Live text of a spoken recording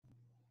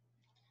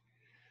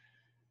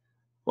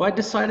Well, I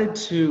decided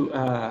to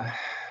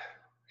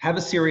have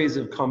a series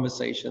of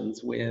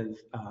conversations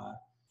with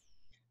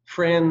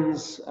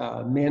friends,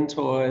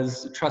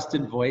 mentors,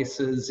 trusted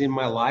voices in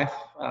my life,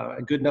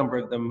 a good number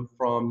of them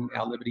from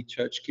our Liberty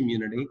Church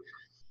community.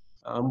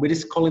 We're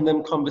just calling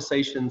them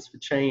Conversations for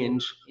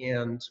Change.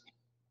 And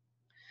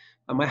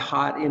my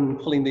heart in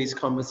pulling these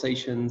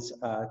conversations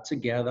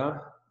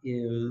together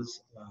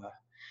is,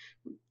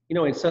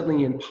 and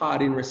certainly in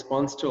part in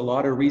response to a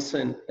lot of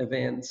recent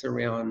events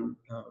around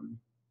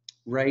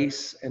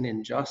race and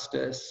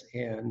injustice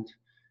and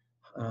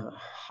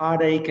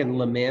heartache and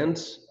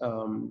lament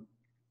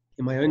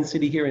in my own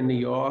city here in New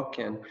York,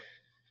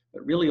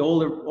 but really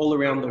all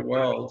around the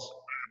world.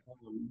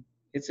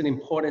 It's an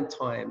important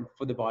time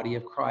for the body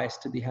of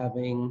Christ to be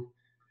having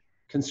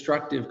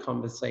constructive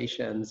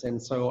conversations.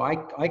 And so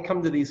I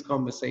come to these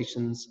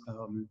conversations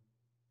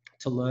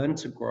to learn,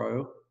 to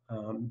grow,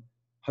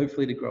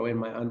 hopefully to grow in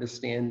my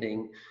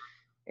understanding.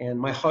 And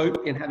my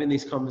hope in having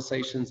these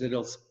conversations,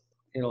 it'll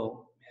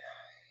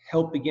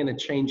help begin a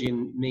change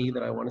in me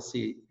that I want to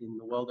see in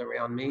the world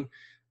around me.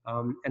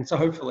 And so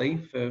hopefully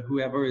for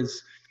whoever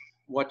is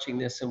watching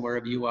this and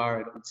wherever you are,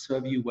 it would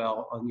serve you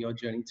well on your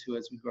journey too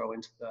as we grow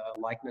into the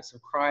likeness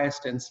of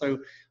Christ. And so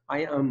I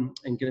am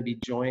going to be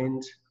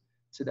joined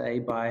today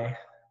by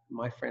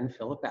my friend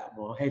Philip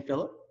Atmore. Hey,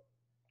 Philip.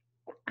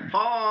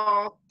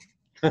 Paul.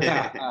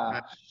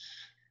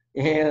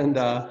 And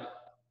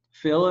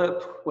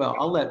Philip, well,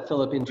 I'll let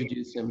Philip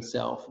introduce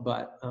himself,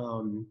 but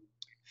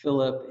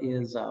Philip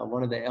is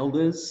one of the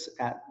elders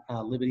at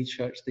Liberty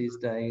Church these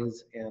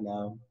days, and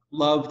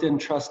loved and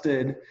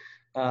trusted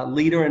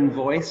leader and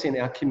voice in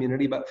our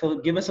community. But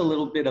Philip, give us a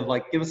little bit of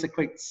give us a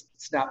quick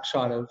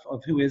snapshot of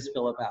who is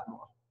Philip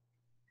Atmore.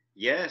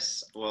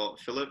 Yes, well,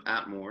 Philip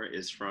Atmore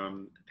is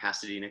from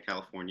Pasadena,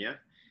 California.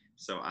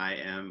 So I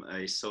am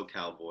a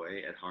SoCal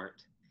boy at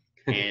heart,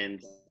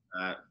 and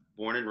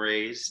born and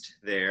raised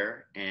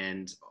there.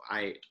 And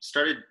I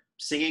started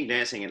singing,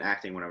 dancing, and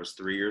acting when I was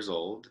 3 years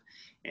old.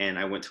 And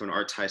I went to an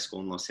arts high school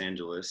in Los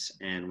Angeles.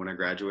 And when I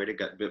graduated,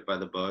 got bit by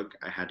the bug.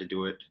 I had to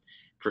do it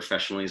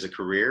professionally as a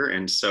career.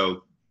 And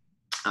so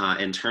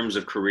in terms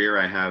of career,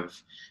 I have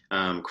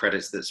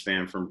credits that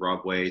span from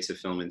Broadway to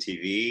film and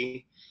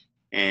TV.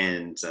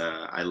 And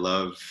I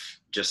love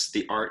just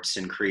the arts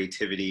and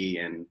creativity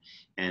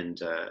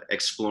and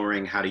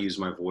exploring how to use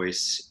my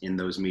voice in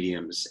those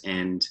mediums.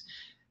 And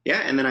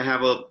yeah, and then I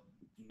have a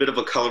bit of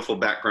a colorful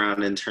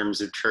background in terms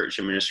of church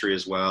and ministry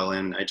as well.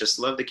 And I just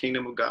love the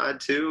kingdom of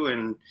God too.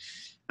 And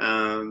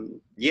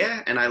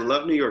and I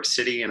love New York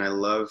City and I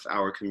love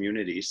our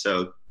community.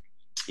 So,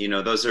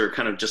 those are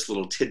kind of just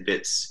little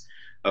tidbits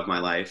of my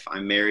life.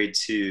 I'm married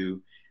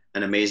to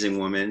an amazing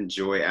woman,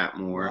 Joy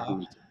Atmore,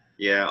 Wow.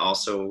 who,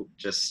 also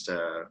just,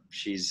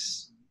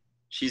 she's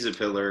a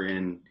pillar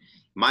in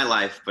my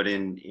life, but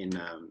in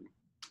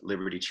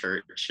Liberty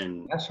Church.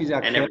 And yeah, she's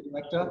our care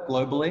director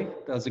globally.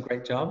 Does a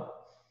great job.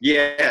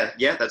 Yeah,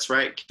 that's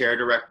right. Care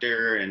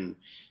director and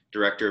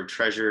director of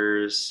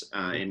treasures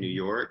in New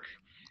York.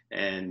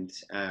 And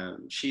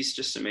she's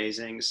just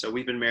amazing. So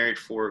we've been married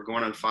for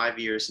going on 5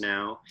 years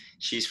now.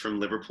 She's from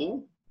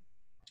Liverpool,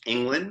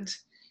 England.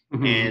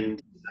 Mm-hmm.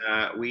 And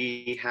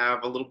we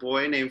have a little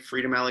boy named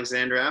Freedom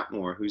Alexander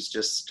Atmore, who's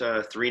just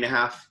three and a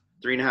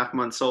half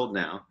months old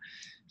now.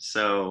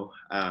 So,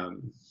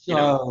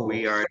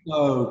 we are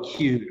so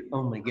cute.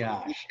 Oh my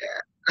gosh.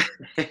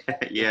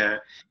 Yeah.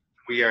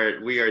 We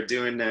are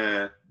doing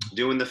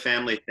the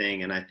family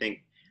thing, and I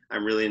think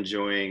I'm really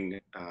enjoying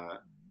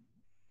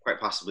quite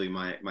possibly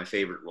my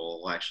favorite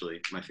role. Well,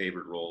 actually, my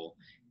favorite role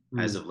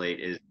as of late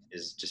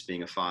is just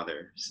being a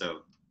father. So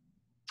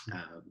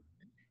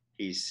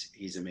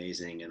he's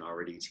amazing and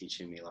already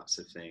teaching me lots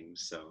of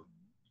things. So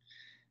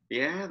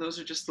yeah, those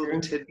are just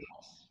little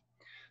tidbits.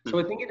 So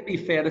I think it'd be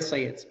fair to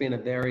say it's been a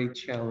very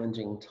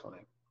challenging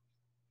time.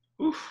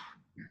 Oof.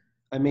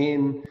 I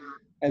mean,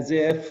 as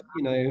if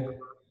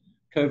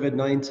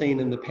COVID-19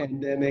 and the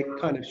pandemic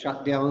kind of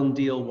shutdown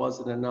deal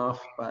wasn't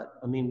enough, but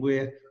I mean,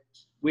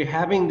 we're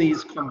having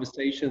these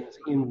conversations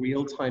in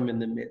real time in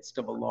the midst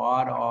of a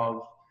lot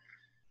of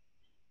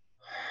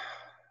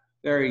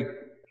very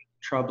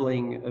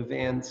troubling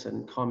events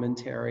and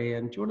commentary.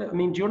 And do you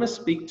want to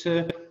speak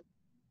to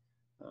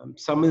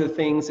some of the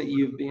things that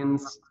you've been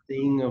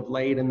seeing of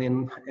late, and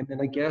then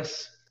I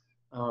guess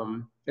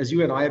as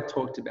you and I have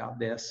talked about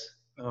this,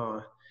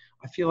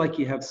 I feel like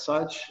you have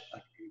such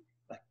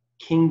a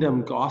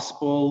kingdom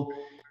gospel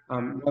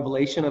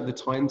revelation of the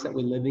times that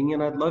we're living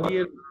in. I'd love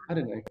you, I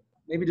don't know,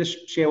 maybe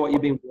just share what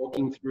you've been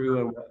walking through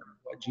and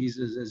what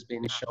Jesus has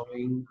been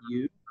showing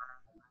you.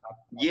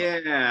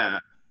 Yeah,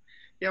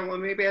 well,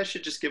 maybe I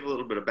should just give a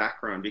little bit of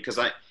background, because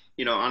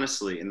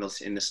honestly, in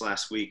this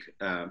last week,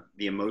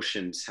 the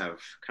emotions have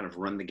kind of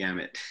run the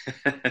gamut.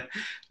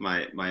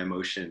 my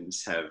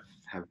emotions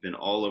have been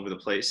all over the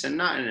place, and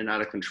not in an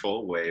out of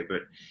control way,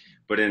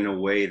 but in a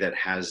way that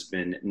has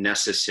been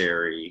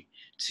necessary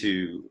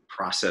to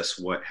process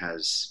what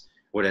has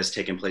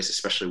taken place,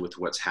 especially with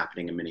what's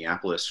happening in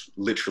Minneapolis,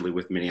 literally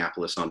with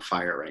Minneapolis on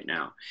fire right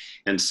now.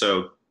 And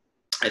so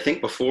I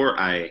think before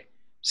I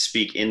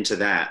speak into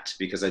that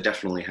because I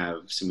definitely have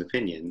some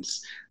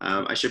opinions.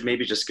 I should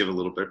maybe just give a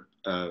little bit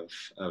of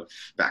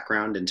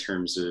background in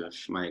terms of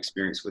my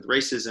experience with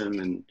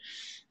racism. And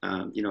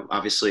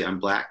obviously I'm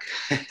Black,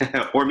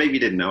 or maybe you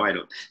didn't know. I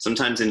don't.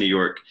 Sometimes in New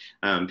York,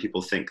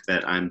 people think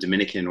that I'm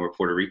Dominican or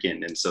Puerto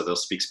Rican, and so they'll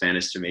speak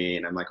Spanish to me,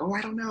 and I'm like, oh,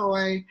 I don't know.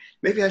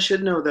 Maybe I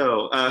should know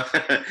though.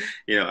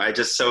 I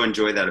just so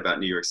enjoy that about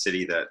New York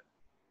City, that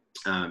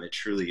it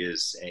truly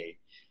is a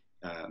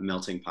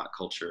melting pot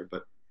culture.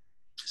 But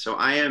so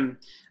I am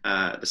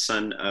the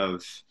son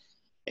of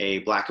a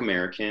Black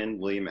American,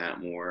 William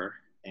Atmore,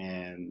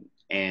 and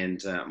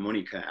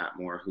Monica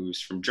Atmore,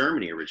 who's from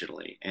Germany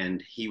originally.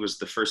 And he was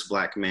the first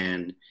Black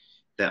man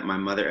that my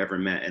mother ever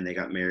met, and they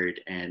got married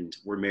and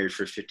were married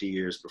for 50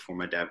 years before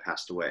my dad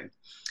passed away.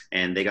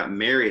 And they got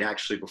married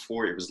actually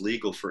before it was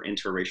legal for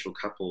interracial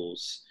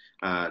couples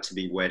to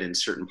be wed in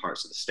certain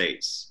parts of the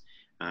States.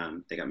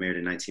 They got married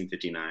in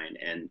 1959,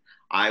 and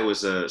I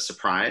was a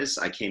surprise.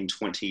 I came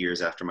 20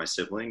 years after my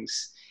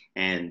siblings,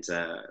 and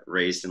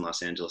raised in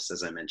Los Angeles,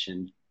 as I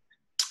mentioned.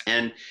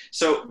 And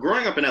so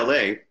growing up in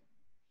LA,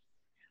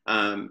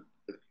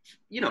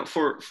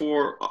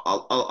 for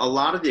a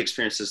lot of the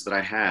experiences that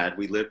I had,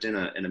 we lived in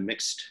a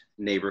mixed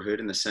neighborhood,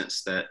 in the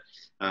sense that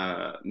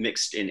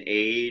mixed in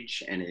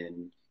age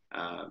and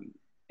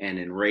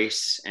in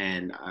race.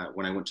 And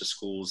when I went to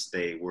schools,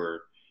 they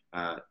were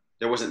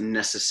there wasn't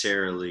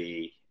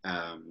necessarily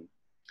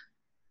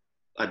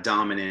a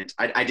dominant.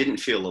 I didn't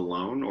feel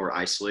alone or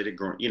isolated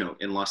growing,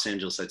 in Los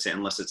Angeles, I'd say,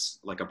 unless it's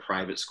like a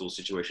private school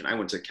situation. I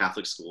went to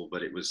Catholic school,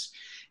 but it was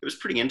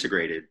pretty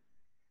integrated.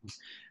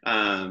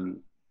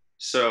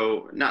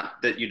 So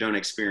not that you don't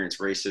experience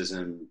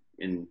racism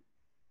in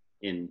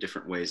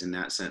different ways in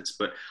that sense,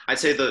 but I'd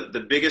say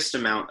the biggest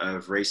amount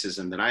of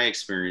racism that I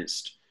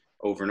experienced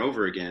over and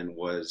over again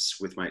was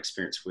with my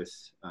experience with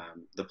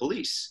the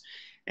police.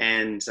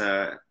 And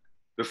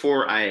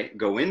before I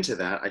go into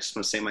that, I just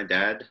want to say my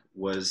dad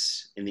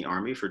was in the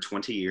Army for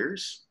 20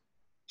 years,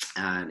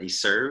 and he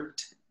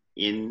served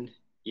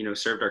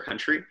our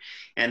country.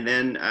 And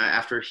then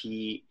after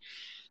he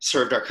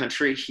served our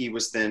country, he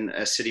was then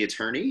a city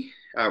attorney,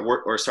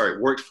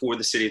 worked for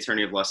the city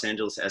attorney of Los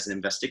Angeles as an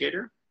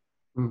investigator.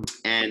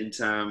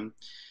 Mm.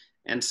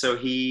 And so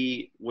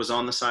he was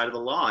on the side of the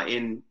law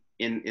in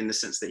the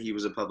sense that he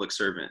was a public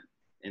servant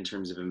in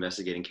terms of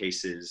investigating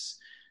cases,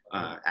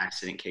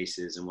 accident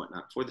cases and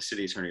whatnot, for the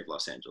city attorney of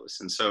Los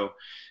Angeles. And so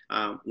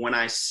when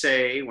I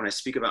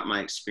speak about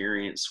my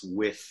experience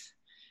with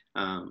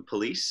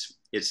police,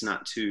 it's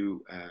not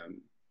to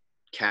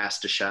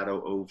cast a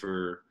shadow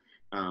over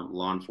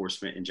law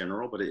enforcement in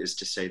general, but it is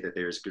to say that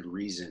there's good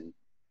reason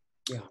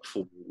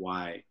for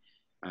why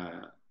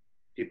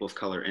people of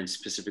color, and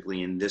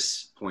specifically in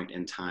this point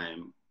in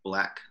time,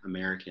 Black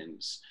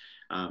Americans,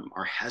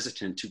 are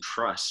hesitant to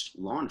trust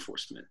law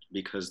enforcement,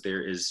 because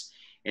there is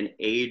an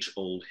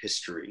age-old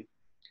history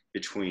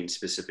between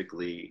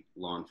specifically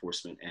law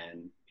enforcement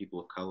and people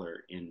of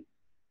color in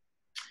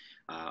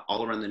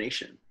all around the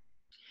nation.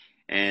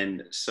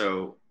 And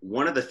so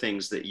one of the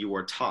things that you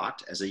are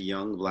taught as a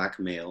young Black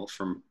male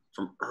from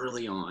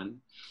early on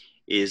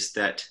is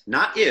that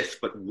not if,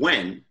 but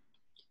when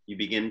you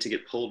begin to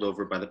get pulled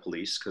over by the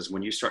police, because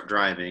when you start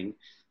driving,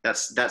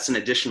 that's an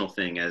additional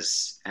thing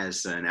as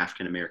an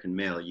African-American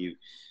male. You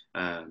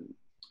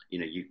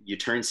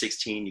turn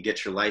 16, you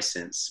get your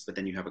license, but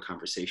then you have a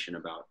conversation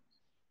about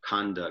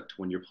conduct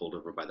when you're pulled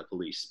over by the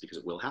police, because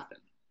it will happen.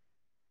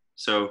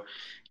 So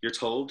you're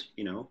told,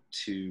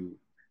 to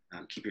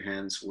keep your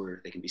hands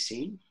where they can be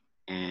seen,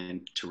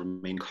 and to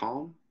remain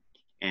calm,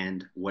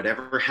 and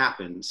whatever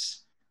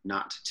happens,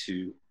 not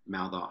to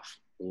mouth off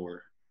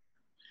or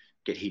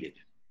get heated,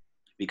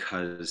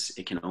 because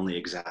it can only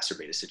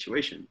exacerbate a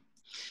situation.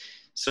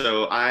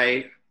 So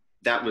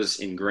that was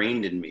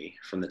ingrained in me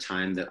from the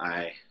time that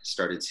I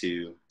started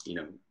to,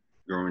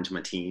 grow into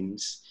my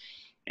teens,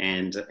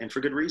 and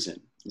for good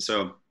reason.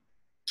 So,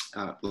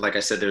 like I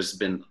said, there's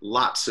been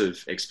lots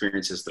of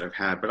experiences that I've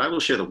had, but I will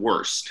share the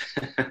worst,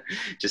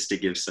 just to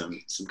give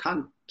some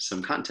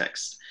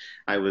context.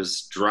 I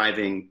was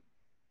driving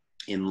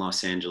in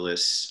Los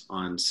Angeles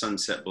on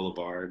Sunset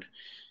Boulevard,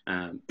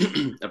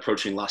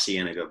 approaching La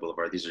Cienega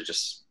Boulevard. These are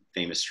just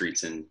famous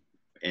streets in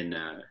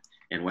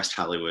West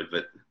Hollywood,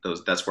 but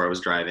that's where I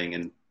was driving,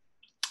 and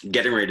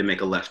getting ready to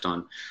make a left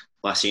on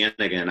La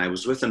Cienega. And I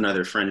was with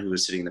another friend who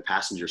was sitting in the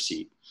passenger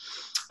seat,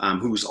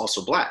 who was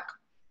also Black.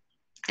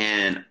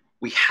 And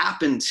we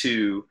happened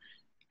to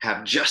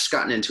have just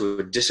gotten into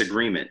a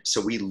disagreement,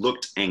 so we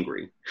looked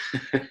angry.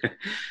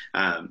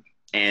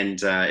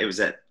 It was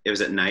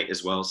at night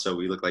as well, so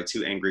we looked like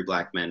two angry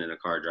Black men in a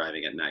car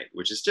driving at night,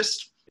 which is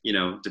just,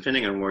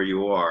 depending on where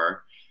you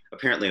are,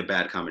 apparently a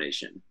bad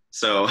combination.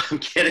 So I'm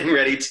getting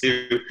ready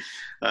to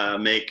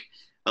make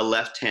a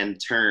left-hand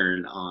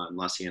turn on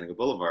La Cienega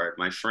Boulevard.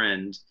 My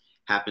friend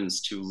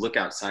happens to look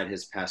outside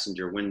his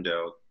passenger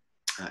window,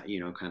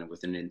 kind of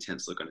with an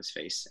intense look on his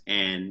face.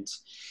 And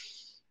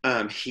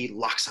he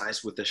locks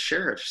eyes with the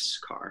sheriff's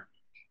car,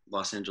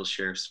 Los Angeles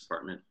Sheriff's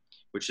Department,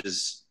 which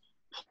is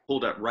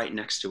pulled up right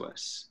next to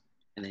us.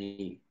 And then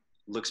he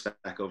looks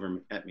back over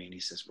at me and he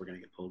says, "We're going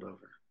to get pulled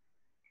over."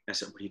 I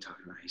said, "What are you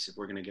talking about?" He said,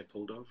 "We're going to get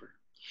pulled over."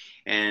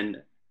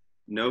 And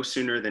no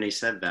sooner than he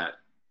said that,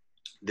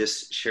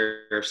 this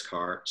sheriff's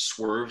car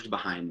swerved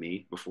behind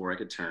me before I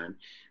could turn,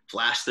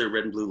 flashed their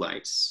red and blue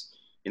lights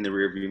in the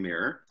rearview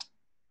mirror.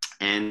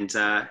 And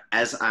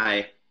as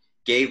I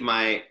gave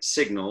my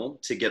signal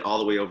to get all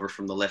the way over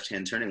from the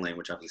left-hand turning lane,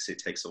 which obviously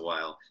takes a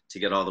while, to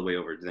get all the way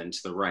over then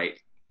to the right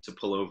to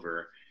pull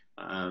over,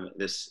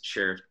 this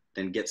sheriff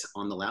then gets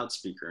on the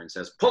loudspeaker and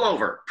says, "Pull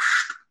over."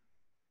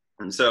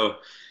 And so,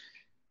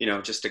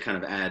 just to kind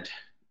of add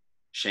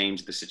shame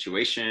to the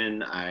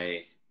situation,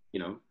 I,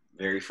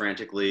 very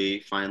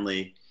frantically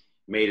finally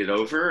made it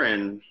over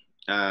and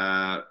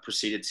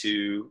proceeded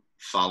to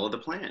follow the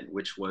plan,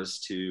 which was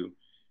to,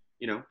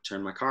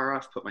 turn my car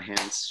off, put my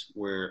hands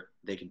where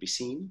they could be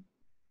seen.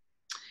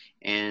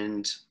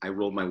 And I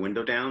rolled my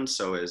window down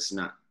so as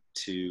not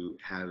to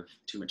have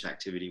too much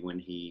activity when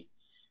he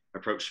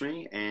approached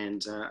me.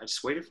 And I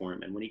just waited for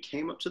him. And when he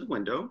came up to the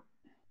window,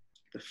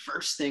 the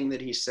first thing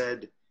that he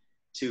said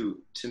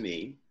to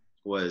me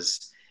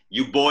was,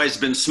 "You boys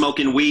been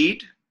smoking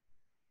weed?"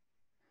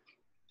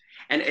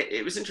 And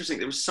it was interesting.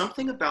 There was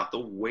something about the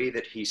way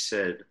that he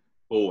said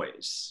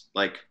 "boys,"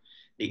 like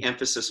the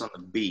emphasis on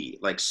the B,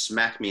 like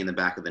smacked me in the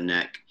back of the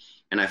neck.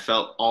 And I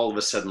felt all of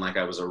a sudden like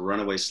I was a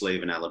runaway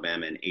slave in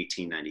Alabama in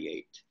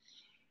 1898.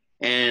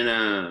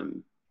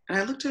 And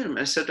I looked at him and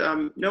I said,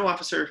 "No,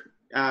 officer,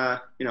 I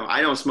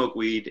don't smoke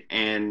weed,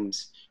 and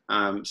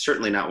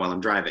certainly not while I'm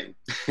driving."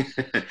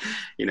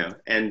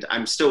 And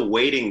I'm still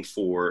waiting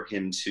for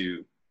him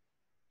to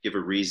give a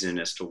reason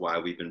as to why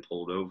we've been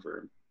pulled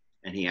over.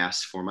 And he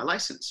asked for my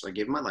license. So I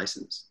gave him my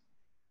license.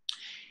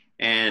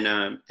 And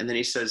then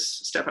he says,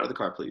 "Step out of the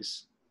car,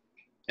 please."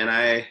 And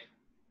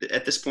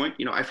at this point,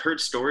 I've heard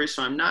stories,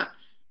 so I'm not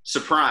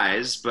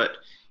surprised, but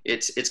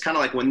it's kind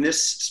of like when this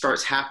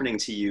starts happening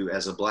to you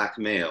as a Black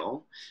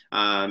male,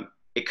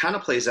 it kind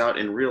of plays out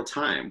in real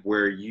time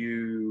where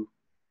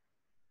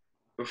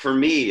for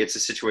me, it's a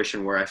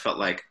situation where I felt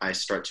like I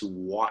start to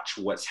watch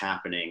what's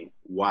happening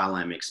while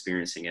I'm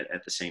experiencing it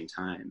at the same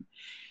time.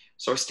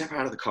 So I step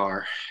out of the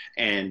car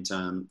and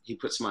he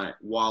puts my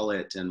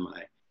wallet and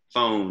my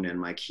phone and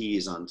my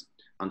keys on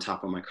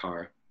top of my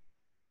car.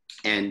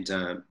 And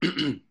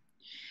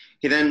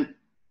he then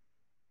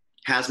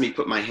has me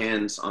put my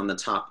hands on the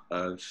top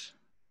of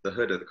the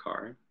hood of the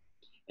car,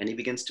 and he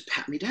begins to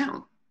pat me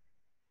down.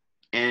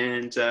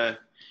 And,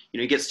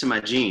 he gets to my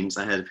jeans.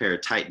 I had a pair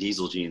of tight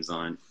diesel jeans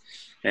on.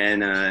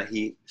 And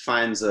he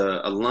finds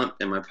a lump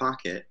in my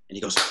pocket, and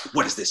he goes,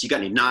 "What is this? You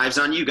got any knives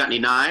on you? You got any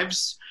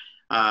knives?"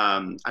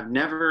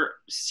 Never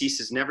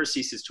ceases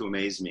to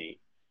amaze me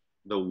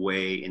the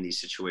way in these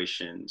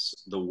situations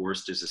the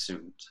worst is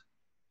assumed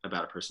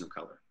about a person of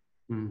color.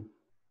 Mm.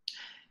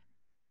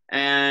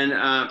 And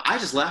I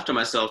just laughed at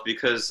myself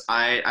because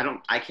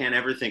I can't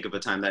ever think of a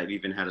time that I've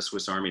even had a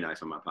Swiss Army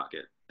knife in my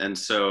pocket. And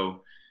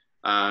so,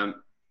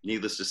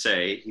 needless to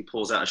say, he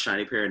pulls out a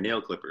shiny pair of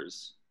nail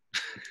clippers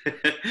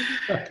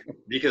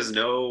because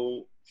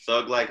no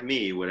thug like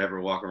me would ever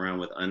walk around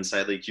with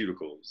unsightly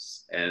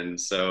cuticles. And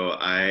so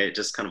I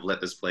just kind of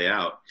let this play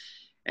out.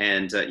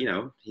 And,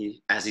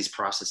 as he's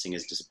processing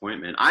his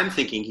disappointment, I'm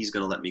thinking he's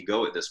going to let me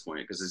go at this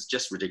point because it's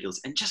just ridiculous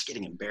and just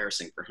getting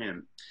embarrassing for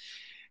him.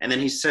 And then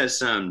he says,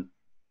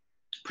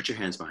 "Put your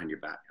hands behind your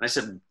back." And I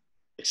said,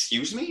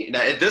 "Excuse me?"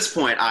 Now, at this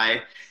point,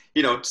 I,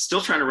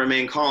 still trying to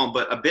remain calm,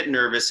 but a bit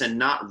nervous and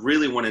not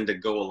really wanting to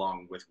go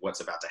along with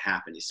what's about to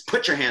happen. He says,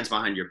 "Put your hands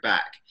behind your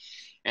back."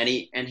 And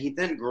he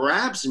then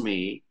grabs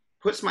me,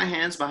 puts my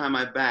hands behind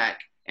my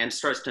back, and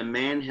starts to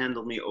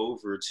manhandle me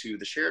over to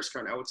the sheriff's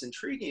car. Now, what's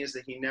intriguing is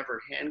that he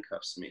never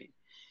handcuffs me.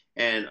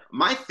 And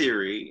my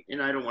theory,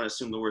 and I don't want to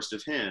assume the worst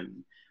of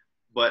him,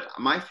 but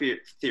my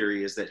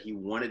theory is that he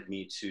wanted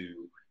me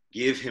to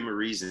give him a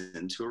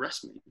reason to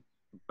arrest me.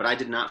 But I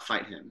did not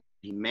fight him.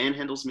 He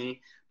manhandles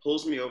me,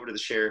 pulls me over to the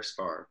sheriff's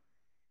car,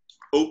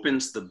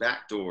 opens the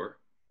back door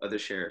of the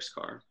sheriff's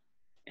car,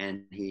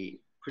 and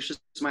he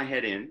pushes my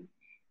head in,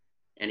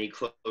 and he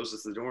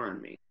closes the door on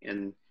me.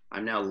 And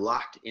I'm now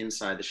locked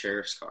inside the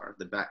sheriff's car.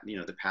 The back,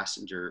 the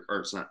passenger, or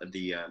it's not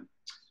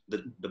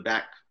the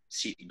back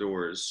seat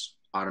doors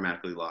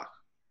automatically lock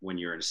when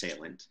you're an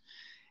assailant.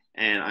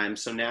 And I'm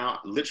so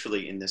now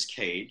literally in this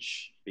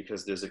cage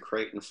because there's a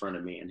crate in front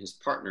of me and his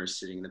partner is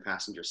sitting in the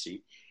passenger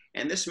seat.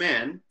 And this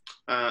man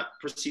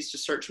proceeds to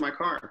search my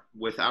car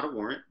without a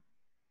warrant,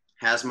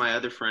 has my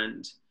other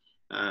friend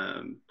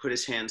put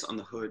his hands on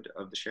the hood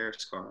of the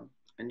sheriff's car,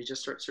 and he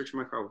just starts searching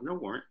my car with no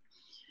warrant.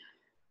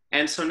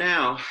 And so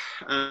now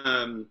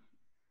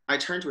I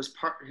turned to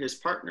his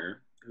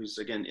partner, who's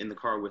again in the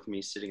car with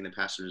me, sitting in the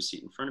passenger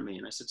seat in front of me.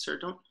 And I said, "Sir,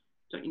 don't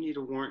you need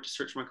a warrant to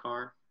search my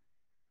car?"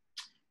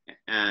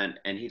 And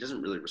he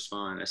doesn't really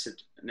respond. I said,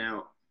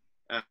 "Now,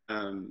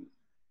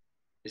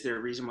 is there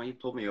a reason why you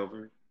pulled me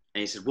over?"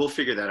 And he said, "We'll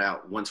figure that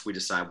out once we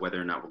decide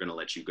whether or not we're going to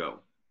let you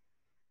go."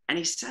 And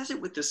he says it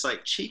with this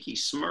like cheeky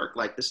smirk,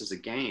 like this is a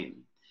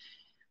game.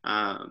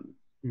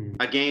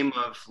 a game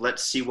of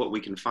let's see what we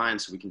can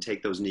find so we can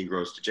take those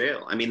Negroes to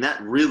jail. I mean,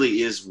 that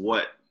really is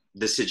what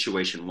the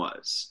situation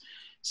was.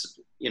 So,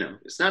 you know,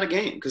 it's not a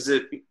game because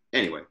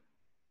anyway.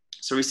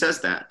 So he says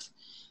that,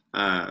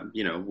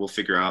 you know, we'll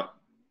figure out,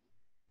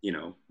 you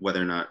know,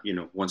 whether or not, you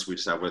know, once we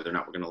decide whether or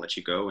not we're going to let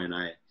you go.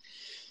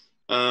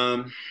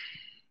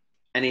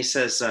 And he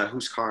says,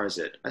 whose car is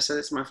it? I said,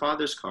 it's my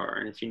father's car.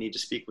 And if you need to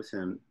speak with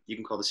him, you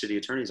can call the city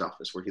attorney's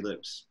office where he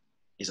lives.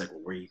 He's like, well,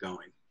 where are you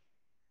going?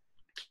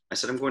 I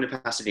said, I'm going to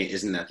Pasadena.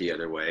 Isn't that the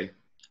other way?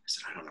 I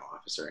said, I don't know,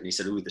 officer. And he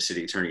said, ooh, the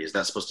city attorney. Is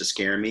that supposed to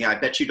scare me? I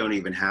bet you don't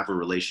even have a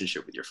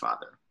relationship with your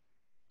father.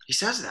 He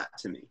says that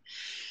to me.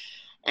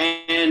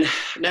 And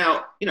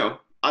now, you know,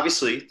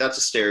 obviously that's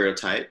a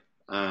stereotype,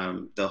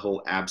 the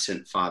whole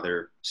absent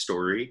father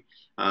story.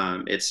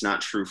 It's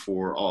not true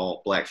for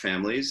all Black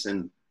families.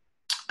 And,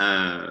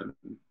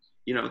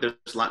 you know,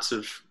 there's lots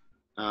of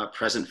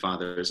present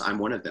fathers. I'm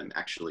one of them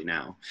actually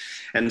now.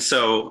 And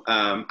so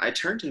I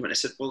turned to him and I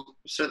said, well,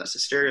 sir, that's a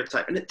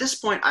stereotype. And at this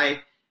point,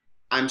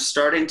 I'm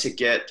starting to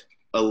get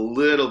a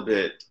little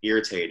bit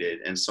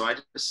irritated. And so I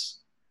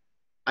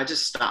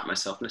just stopped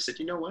myself and I said,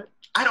 you know what?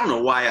 I don't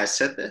know why I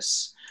said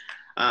this,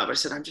 but I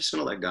said, I'm just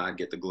going to let God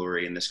get the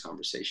glory in this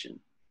conversation.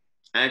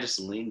 And I just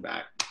leaned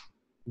back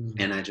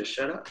and I just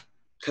shut up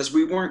because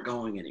we weren't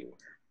going anywhere.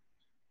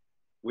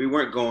 We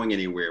weren't going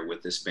anywhere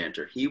with this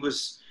banter.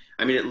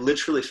 I mean, it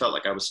literally felt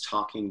like I was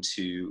talking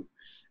to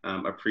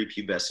a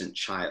prepubescent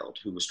child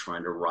who was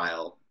trying to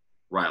rile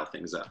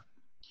things up.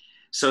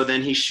 So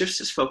then he shifts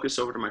his focus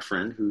over to my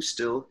friend who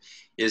still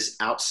is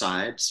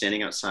outside,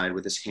 standing outside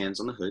with his hands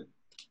on the hood.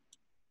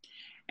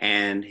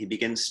 And he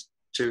begins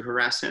to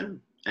harass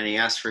him. And he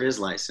asks for his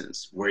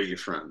license. Where are you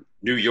from?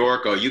 New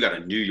York? Oh, you got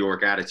a New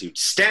York attitude.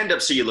 Stand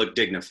up so you look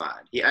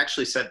dignified. He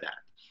actually said that.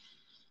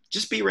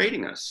 Just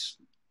berating us.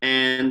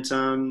 And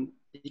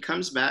he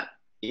comes back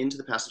into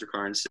the passenger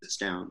car and sits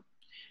down.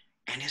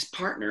 And his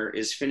partner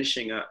is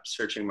finishing up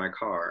searching my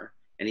car.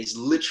 And he's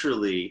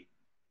literally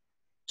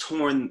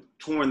torn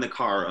the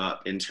car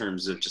up in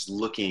terms of just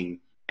looking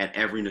at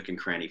every nook and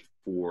cranny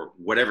for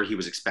whatever he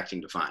was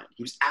expecting to find.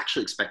 He was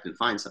actually expecting to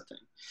find something.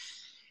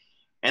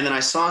 And then I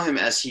saw him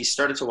as he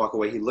started to walk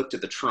away, he looked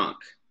at the trunk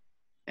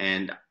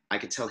and I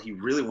could tell he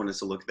really wanted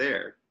to look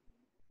there.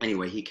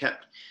 Anyway, he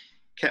kept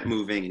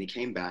moving and he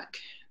came back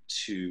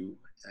to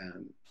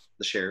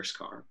the sheriff's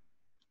car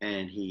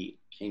and he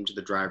came to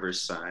the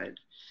driver's side,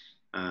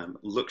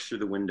 looked through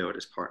the window at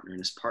his partner, and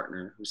his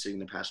partner, who was sitting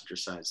in the passenger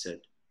side, said,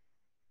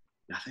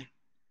 nothing.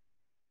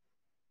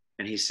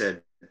 And he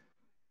said,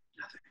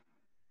 nothing.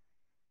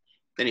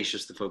 Then he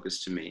shifts the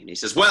focus to me and he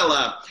says,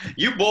 well,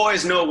 you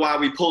boys know why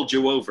we pulled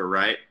you over,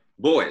 right?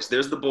 Boys,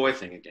 there's the boy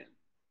thing again.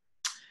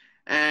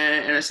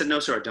 And I said, no,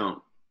 sir, I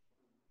don't.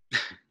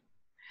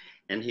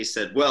 And he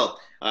said, well,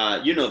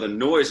 you know the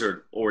noise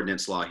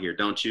ordinance law here,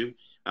 don't you?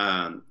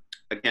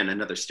 Again,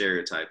 another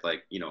stereotype,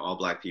 like, you know, all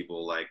Black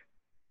people like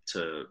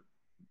to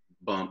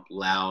bump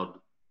loud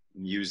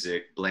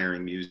music,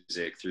 blaring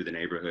music through the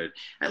neighborhood.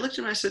 I looked at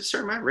him and I said,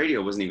 sir, my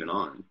radio wasn't even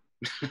on.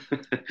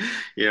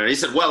 You know, he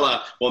said,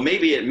 well,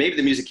 maybe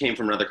the music came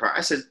from another car.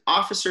 I said,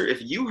 officer, if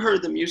you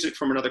heard the music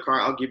from another car,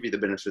 I'll give you the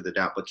benefit of the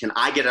doubt, but can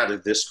I get out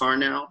of this car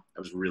now?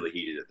 I was really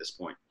heated at this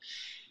point.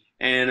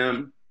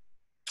 And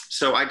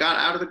so I got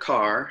out of the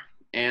car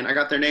and I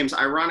got their names.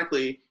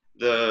 Ironically,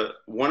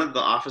 one of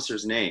the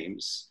officers'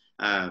 names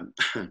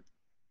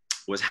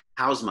was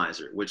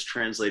Hausmeister, which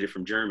translated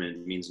from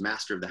German means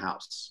master of the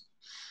house.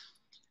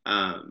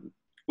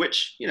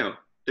 Which, you know,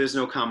 there's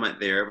no comment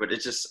there, but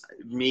it's just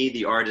me,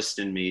 the artist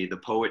in me, the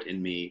poet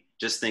in me,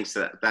 just thinks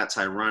that that's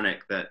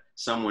ironic that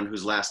someone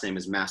whose last name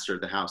is master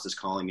of the house is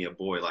calling me a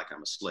boy like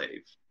I'm a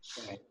slave.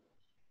 Right.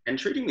 And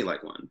treating me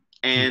like one.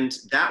 And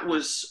that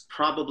was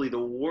probably the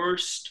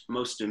worst,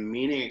 most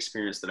demeaning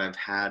experience that I've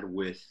had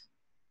with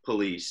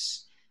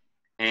police.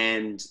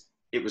 And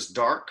it was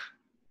dark.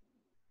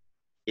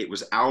 It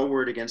was our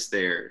word against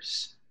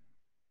theirs.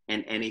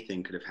 And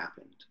anything could have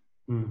happened.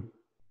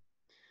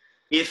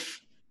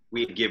 If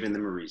we had given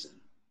them a reason.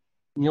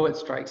 You know what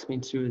strikes me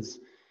too is,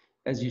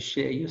 as you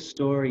share your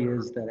story,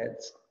 is that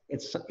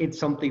it's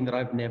something that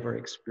I've never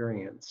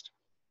experienced.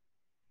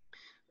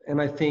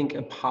 And I think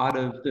a part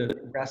of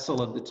the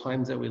wrestle of the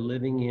times that we're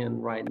living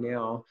in right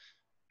now,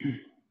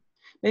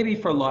 maybe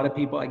for a lot of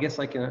people, I guess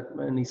I can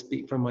only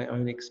speak from my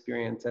own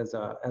experience as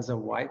a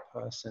white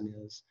person,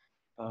 is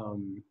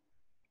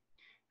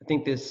I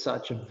think there's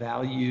such a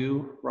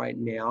value right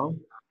now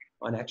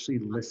on actually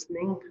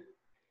listening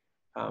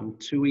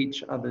to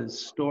each other's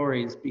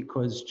stories,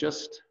 because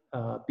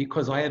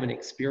because I haven't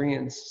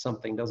experienced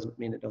something doesn't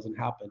mean it doesn't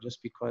happen.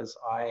 Just because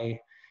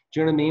do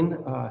you know what I mean?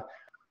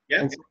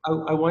 Yeah. And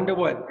so I wonder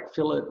what,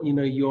 Philip, you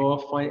know, you're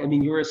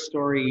a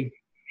storyteller.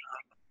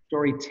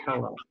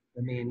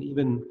 I mean,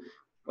 even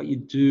what you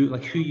do,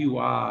 like who you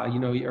are, you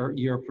know,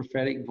 you're a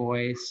prophetic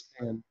voice,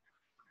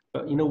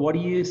 but you know, what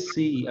do you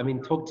see? I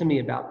mean, talk to me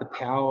about the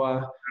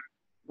power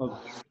of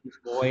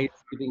voice,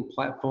 giving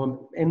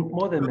platform, and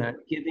more than that,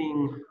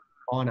 giving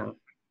honor.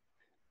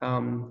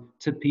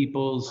 to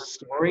people's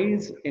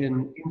stories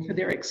and into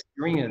their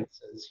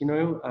experiences.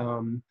 Talk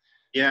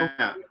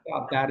Yeah.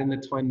 about that in the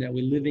time that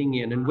we're living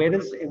in, and where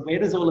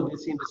does all of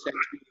this intersect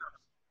with,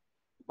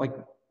 like,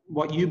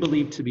 what you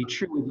believe to be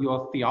true with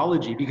your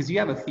theology? Because you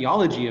have a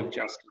theology of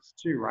justice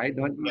too, right?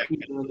 Don't you? You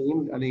know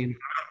what I mean?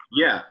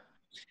 Yeah.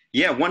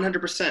 Yeah,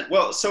 100%.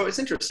 Well, so it's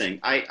interesting.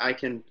 I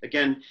can,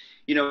 again,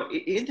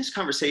 in this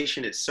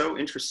conversation, it's so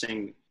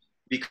interesting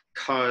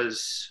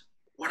because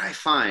what I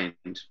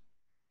find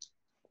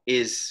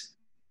is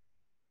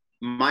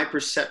my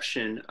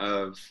perception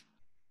of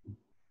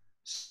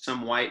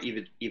some white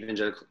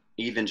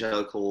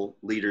evangelical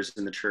leaders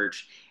in the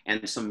church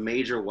and some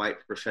major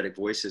white prophetic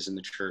voices in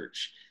the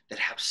church that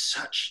have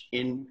such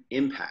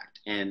impact,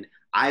 and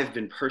I've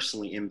been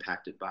personally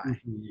impacted by,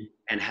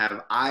 and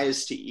have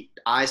eyes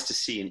to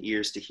see and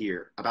ears to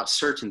hear about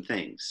certain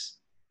things,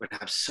 but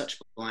have such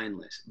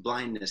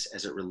blindness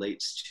as it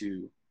relates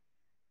to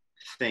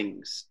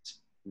things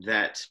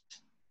that,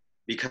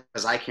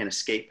 because I can't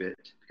escape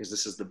it, because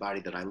this is the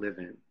body that I live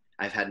in,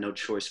 I've had no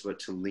choice but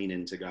to lean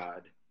into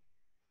God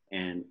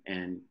and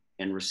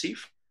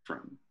receive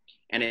from.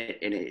 And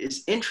it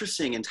is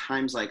interesting in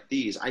times like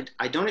these.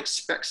 I don't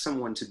expect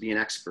someone to be an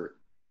expert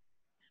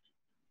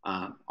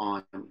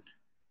on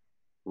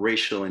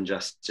racial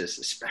injustice,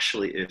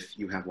 especially if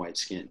you have white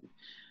skin.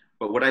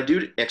 But what I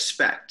do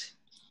expect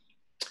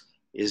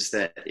is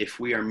that if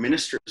we are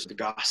ministers of the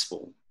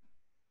gospel,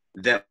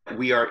 that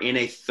we are in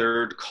a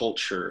third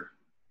culture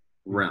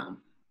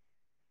realm.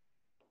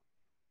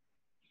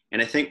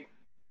 And I think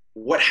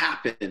what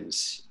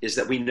happens is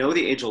that we know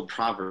the age-old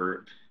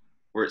proverb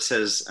where it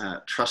says,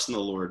 trust in the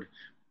Lord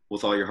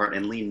with all your heart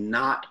and lean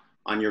not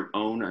on your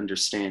own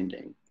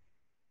understanding.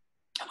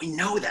 We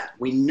know that.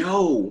 We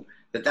know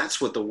that that's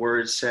what the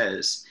word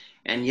says.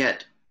 And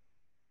yet,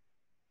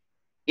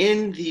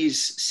 in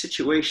these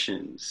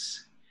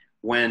situations,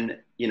 when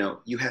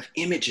you have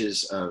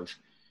images of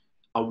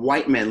a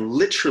white man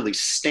literally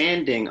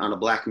standing on a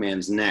black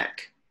man's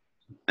neck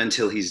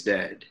until he's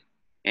dead,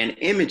 and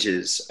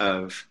images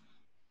of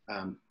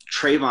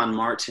Trayvon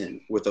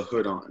Martin with a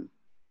hood on,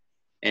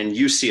 and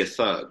you see a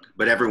thug,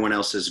 but everyone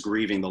else is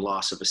grieving the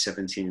loss of a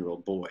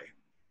 17-year-old boy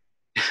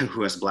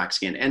who has black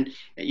skin. And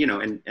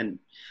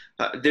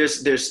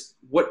there's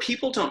what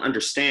people don't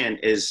understand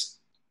is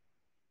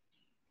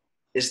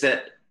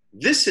that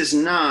this is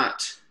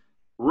not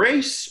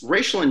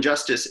racial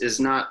injustice is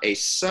not a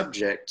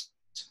subject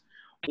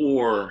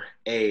or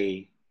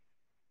a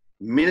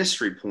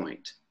ministry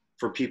point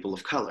for people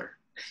of color.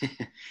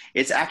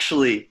 It's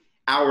actually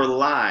our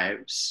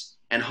lives,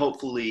 and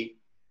hopefully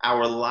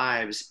our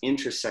lives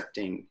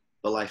intersecting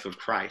the life of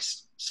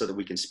Christ so that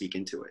we can speak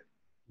into it.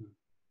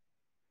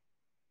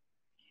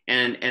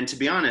 And to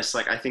be honest,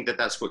 I think that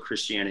that's what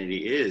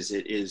Christianity is.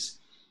 It is,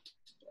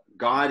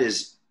 God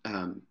is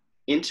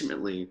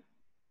intimately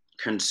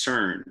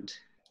concerned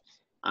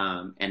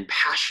and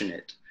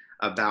passionate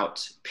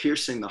about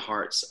piercing the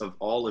hearts of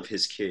all of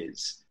his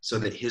kids so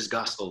that his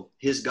gospel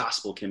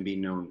can be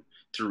known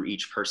through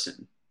each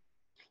person.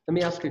 Let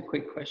me ask a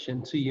quick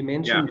question. So you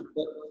mentioned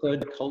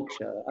third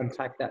culture.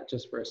 Unpack that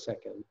just for a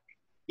second.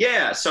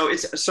 Yeah.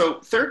 So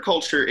third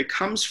culture, it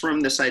comes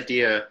from this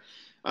idea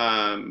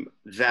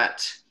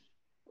that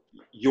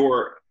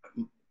your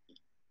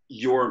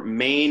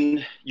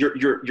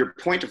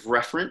point of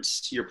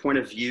reference, your point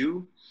of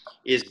view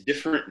is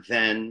different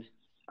than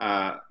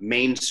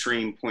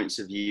mainstream points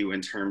of view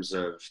in terms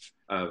of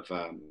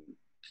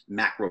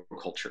macro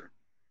culture.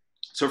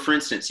 So for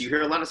instance, you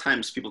hear a lot of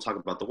times people talk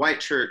about the white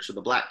church or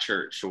the black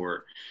church,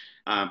 or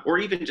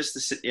even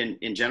just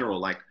in general,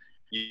 like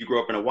you grew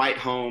up in a white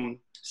home,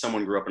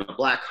 someone grew up in a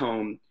black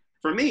home.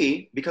 For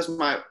me, because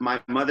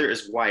my mother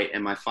is white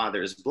and my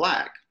father is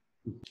black,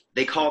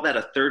 they call that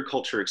a third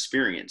culture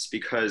experience,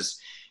 because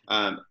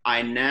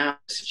I now have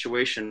a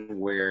situation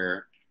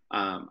where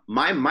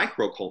my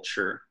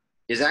microculture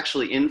is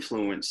actually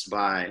influenced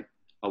by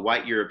a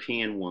white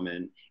European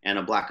woman and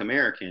a black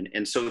American.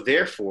 And so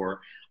therefore,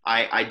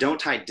 I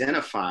don't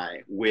identify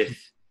with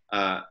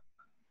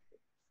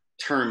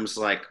terms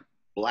like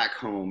black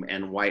home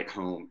and white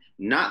home.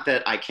 Not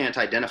that I can't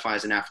identify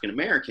as an African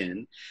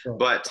American,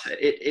 but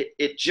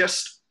it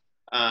just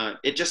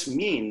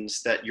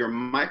means that your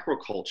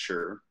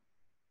microculture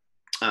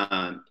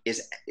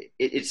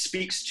it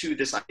speaks to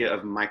this idea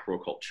of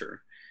microculture,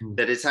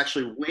 that it's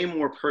actually way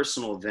more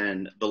personal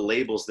than the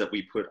labels that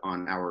we put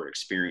on our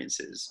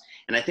experiences.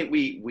 And I think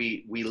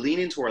we lean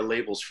into our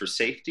labels for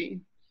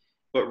safety,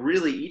 but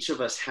really each of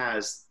us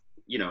has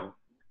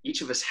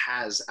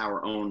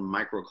our own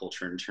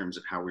microculture in terms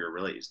of how we were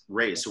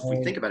raised. So if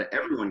we think about it,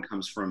 everyone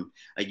comes from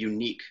a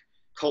unique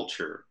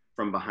culture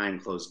from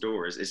behind closed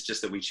doors. It's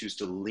just that we choose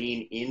to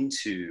lean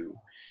into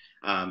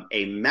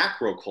a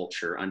macro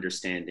culture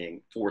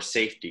understanding for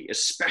safety,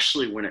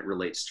 especially when it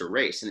relates to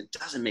race. And it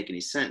doesn't make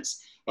any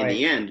sense in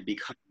the end,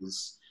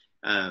 because,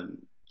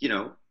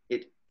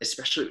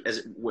 especially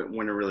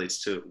when it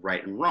relates to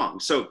right and wrong.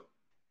 So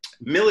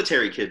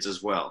military kids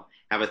as well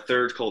have a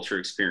third culture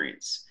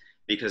experience,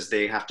 because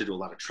they have to do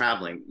a lot of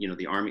traveling. You know,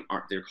 the army,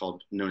 they're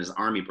known as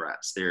army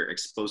brats. They're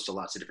exposed to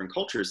lots of different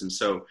cultures. And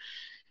so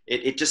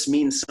it just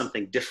means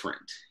something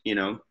different, you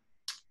know.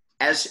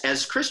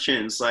 As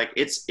Christians, like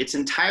it's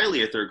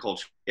entirely a third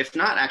culture, if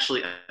not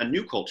actually a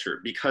new culture,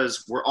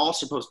 because we're all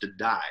supposed to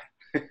die.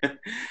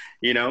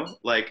 You know,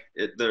 like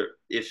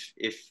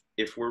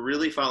if we're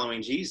really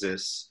following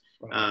Jesus,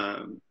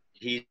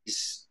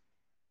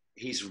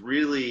 he's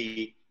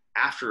really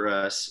after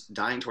us,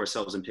 dying to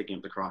ourselves and picking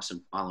up the cross and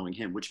following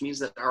him, which means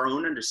that our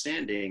own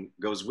understanding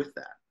goes with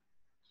that.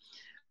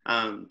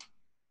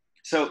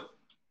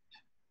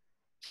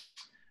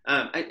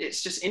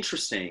 It's just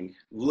interesting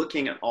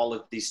looking at all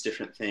of these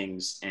different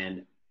things,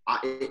 and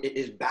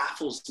it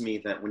baffles me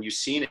that when you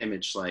see an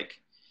image like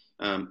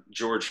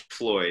George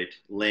Floyd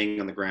laying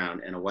on the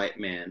ground and a white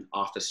man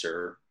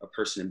officer, a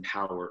person in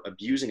power,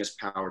 abusing his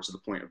power to the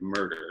point of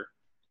murder,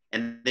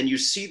 and then you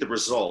see the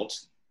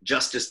result,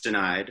 justice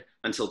denied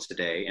until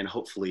today, and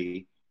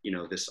hopefully, you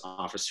know, this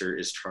officer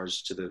is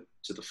charged to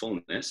the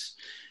fullness.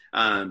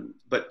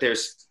 But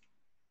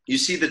you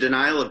see the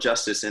denial of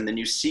justice, and then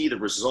you see the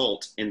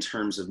result in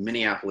terms of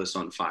Minneapolis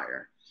on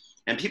fire,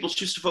 and people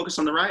choose to focus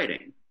on the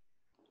rioting.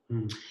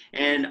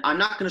 And I'm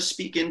not going to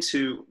speak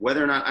into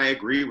whether or not I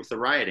agree with the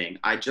rioting.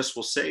 I just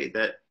will say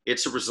that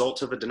it's a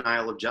result of a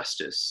denial of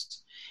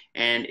justice.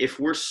 And if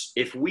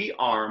we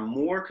are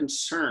more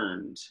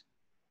concerned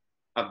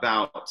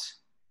about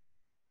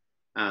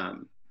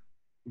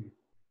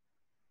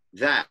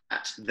that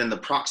than the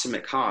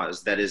proximate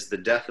cause, that is the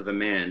death of a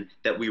man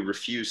that we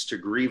refuse to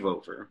grieve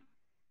over,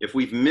 if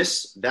we've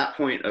missed that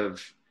point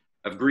of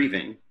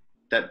grieving,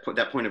 that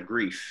point of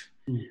grief,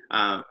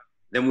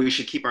 then we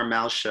should keep our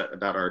mouths shut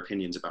about our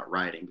opinions about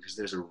rioting, because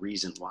there's a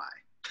reason why.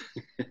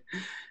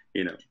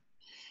 You know.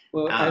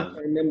 Well, I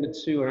remember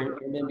too. I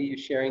remember you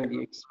sharing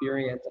the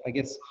experience. I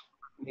guess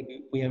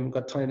maybe we haven't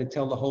got time to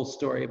tell the whole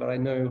story, but I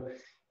know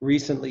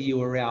recently you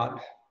were out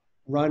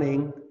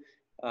running.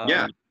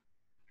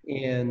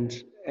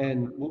 And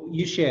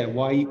you share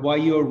why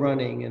you were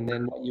running, and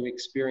then what you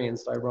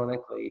experienced,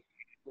 ironically.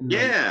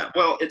 Yeah,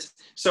 well, it's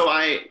so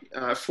I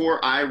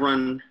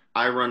run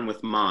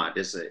with Mod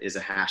is a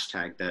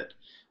hashtag that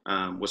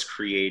was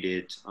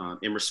created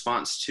in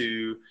response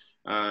to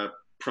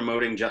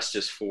promoting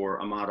justice for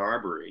Ahmaud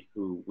Arbery,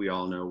 who we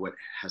all know what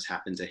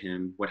happened to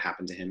him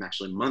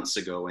actually months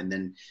ago, and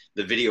then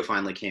the video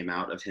finally came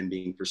out of him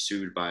being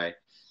pursued by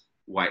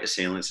white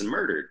assailants and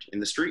murdered in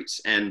the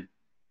streets. And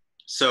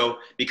so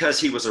because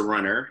he was a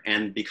runner,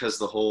 and because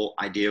the whole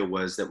idea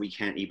was that we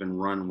can't even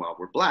run while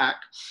we're Black,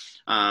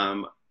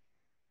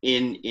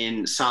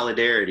 in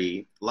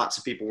solidarity, lots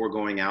of people were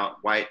going out,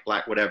 white,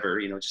 Black, whatever,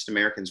 you know, just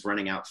Americans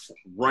running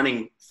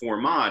for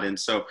Ahmaud. And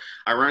so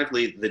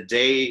ironically,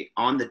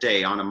 on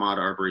Ahmaud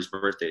Arbery's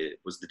birthday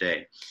was the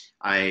day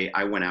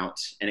I went out,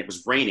 and it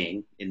was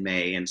raining in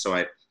May. And so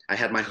I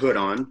had my hood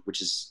on,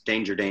 which is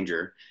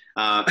danger,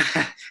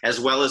 as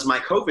well as my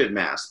COVID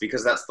mask,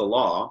 because that's the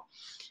law.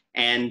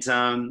 And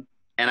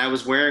I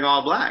was wearing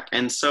all Black.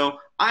 And so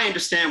I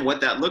understand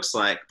what that looks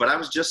like, but I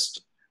was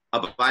just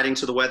abiding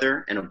to the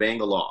weather and obeying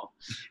the law.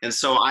 And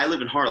so I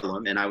live in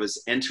Harlem, and I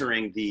was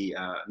entering the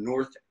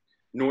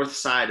north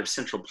side of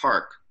Central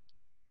Park.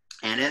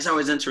 And as I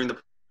was entering the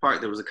park,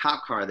 there was a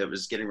cop car that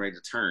was getting ready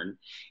to turn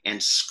and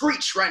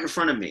screeched right in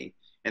front of me.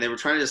 And they were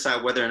trying to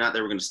decide whether or not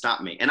they were going to stop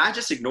me. And I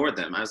just ignored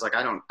them. I was like,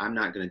 I'm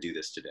not going to do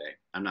this today.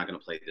 I'm not going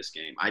to play this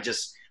game. I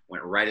just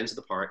went right into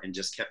the park and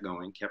just kept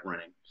going, kept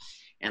running.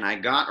 And I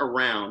got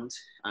around,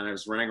 and I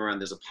was running around.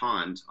 There's a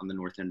pond on the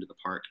north end of the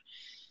park.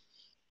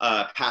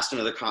 Passed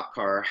another cop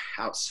car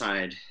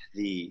outside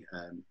the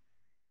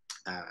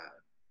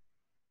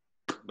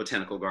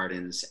botanical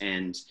gardens.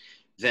 And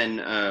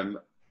then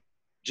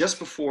just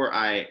before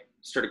I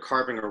started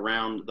carving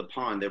around the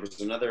pond, there was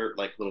another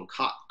like little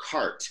cop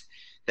cart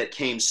that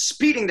came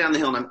speeding down the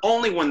hill. And I'm the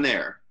only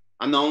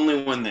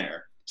one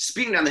there,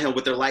 speeding down the hill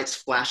with their lights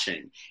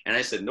flashing. And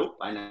I said, nope,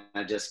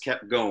 I just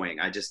kept going.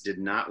 I just did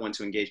not want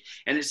to engage.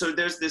 And so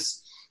there's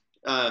this,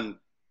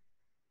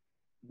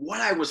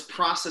 what I was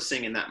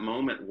processing in that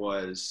moment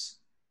was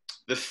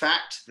the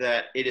fact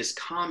that it is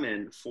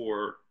common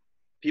for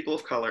people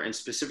of color, and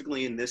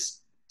specifically in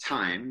this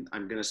time,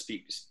 I'm going to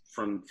speak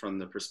from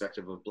the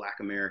perspective of Black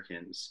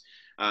Americans,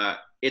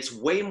 it's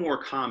way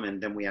more common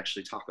than we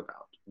actually talk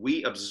about.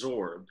 We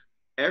absorb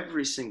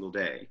every single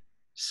day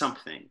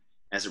something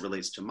as it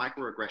relates to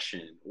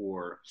microaggression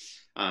or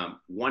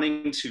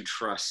wanting to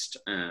trust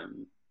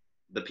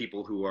the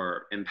people who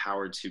are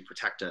empowered to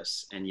protect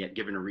us and yet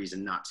given a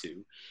reason not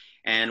to.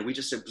 And we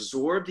just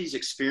absorb these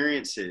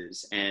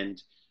experiences, and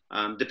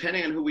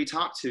depending on who we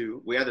talk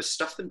to, we either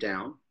stuff them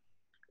down,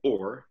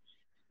 or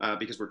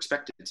because we're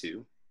expected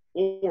to,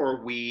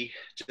 or we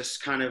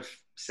just kind of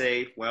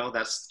say, well,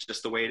 that's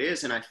just the way it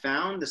is. And I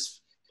found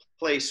this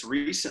place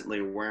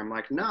recently where I'm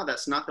like, no,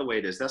 that's not the way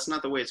it is. That's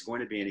not the way it's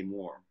going to be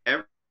anymore.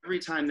 Every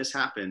time this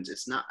happens,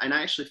 it's not. And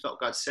I actually felt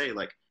God say,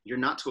 like, you're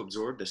not to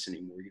absorb this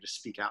anymore. You just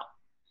speak out.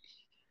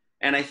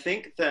 And I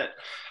think that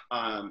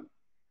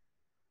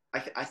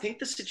I think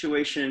the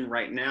situation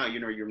right now, you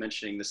know, you're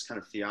mentioning this kind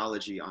of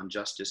theology on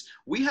justice.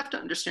 We have to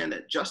understand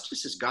that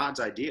justice is God's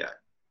idea.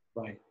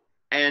 Right.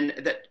 And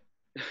that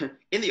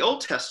in the Old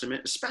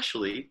Testament,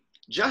 especially,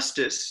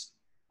 justice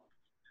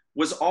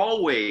was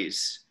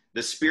always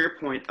the spear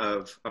point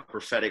of a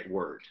prophetic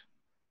word.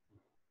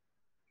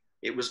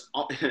 It was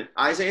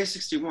Isaiah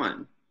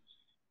 61,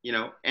 you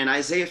know, and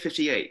Isaiah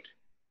 58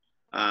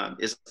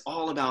 is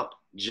all about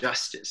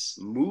justice,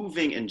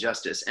 moving in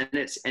justice,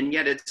 and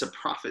yet it's a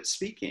prophet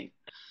speaking.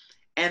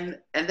 And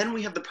then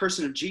we have the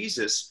person of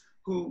Jesus,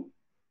 who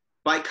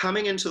by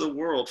coming into the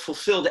world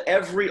fulfilled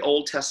every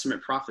Old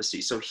Testament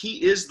prophecy. So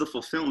he is the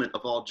fulfillment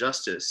of all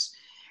justice.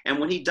 And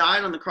when he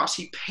died on the cross,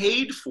 he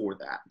paid for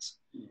that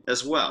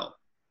as well.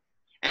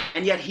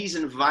 And yet he's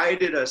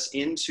invited us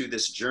into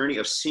this journey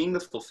of seeing the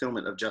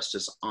fulfillment of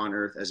justice on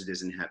earth as it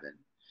is in heaven.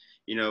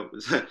 You know,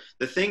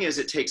 the thing is,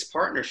 it takes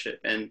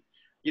partnership. And,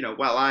 you know,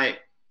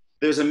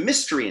 there's a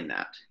mystery in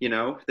that, you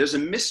know, there's a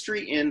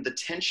mystery in the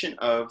tension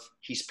of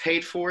he's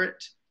paid for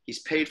it, he's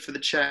paid for the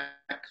check,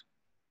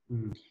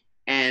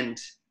 and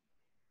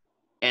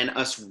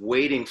us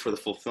waiting for the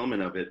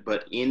fulfillment of it.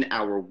 But in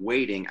our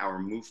waiting, our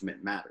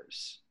movement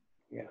matters.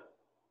 Yeah.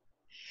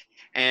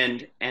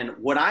 And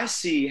what I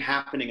see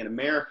happening in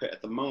America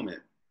at the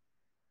moment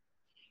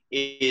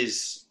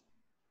is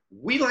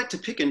we like to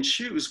pick and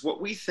choose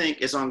what we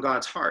think is on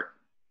God's heart.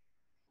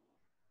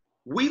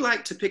 We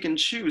like to pick and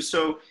choose.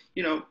 So,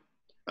 you know,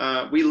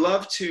 we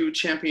love to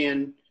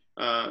champion,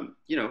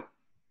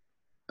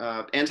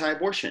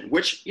 anti-abortion,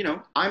 which, you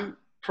know, I'm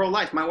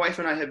pro-life. My wife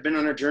and I have been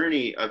on a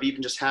journey of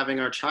even just having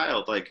our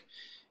child, like,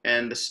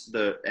 and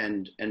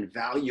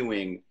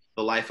valuing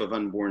the life of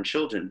unborn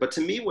children. But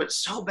to me, what's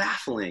so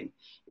baffling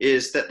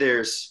is that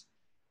there's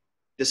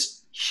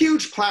this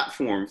huge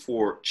platform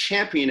for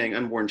championing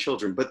unborn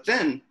children. But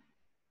then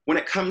when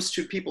it comes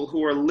to people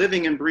who are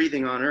living and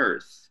breathing on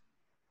earth,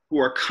 who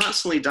are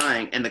constantly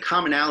dying, and the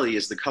commonality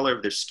is the color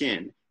of their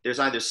skin, there's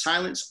either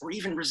silence or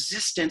even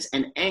resistance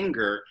and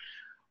anger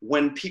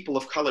when people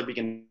of color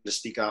begin to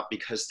speak out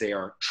because they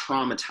are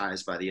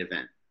traumatized by the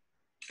event.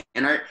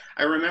 And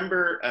I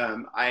remember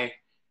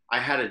I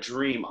had a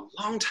dream a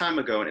long time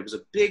ago, and it was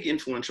a big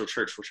influential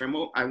church, which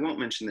I won't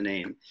mention the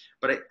name,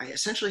 but I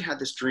essentially had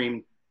this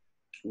dream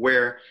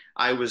where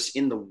I was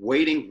in the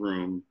waiting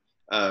room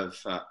of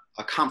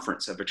a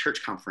conference, of a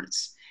church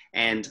conference.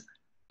 And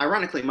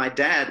ironically, my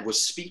dad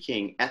was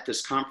speaking at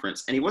this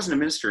conference, and he wasn't a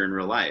minister in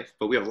real life,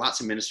 but we have lots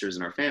of ministers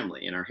in our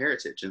family, in our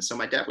heritage. And so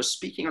my dad was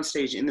speaking on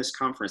stage in this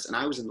conference, and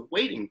I was in the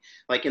waiting,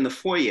 like in the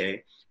foyer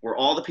where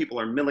all the people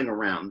are milling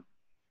around.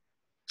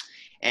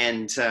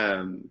 And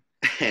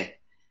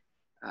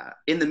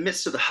in the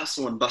midst of the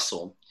hustle and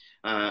bustle,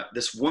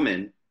 this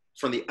woman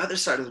from the other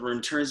side of the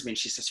room turns to me and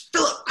she says,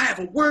 "Philip, I have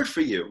a word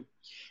for you."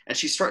 And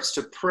she starts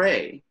to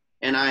pray.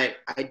 And I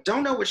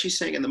don't know what she's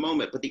saying in the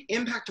moment, but the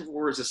impact of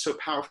words is so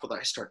powerful that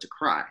I start to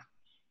cry.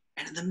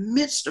 And in the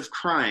midst of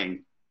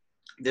crying,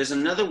 there's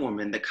another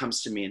woman that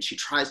comes to me and she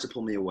tries to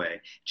pull me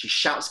away. She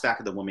shouts back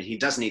at the woman, "He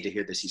doesn't need to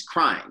hear this, he's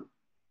crying."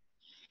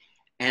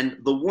 And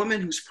the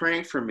woman who's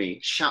praying for me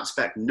shouts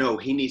back, "No,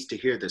 he needs to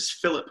hear this.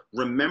 Philip,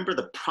 remember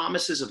the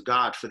promises of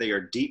God, for they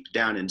are deep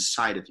down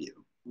inside of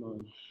you."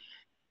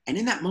 And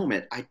in that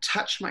moment, I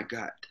touch my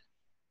gut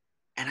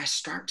and I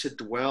start to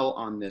dwell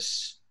on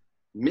this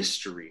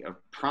mystery of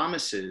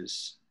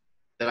promises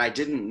that I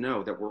didn't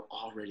know that were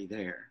already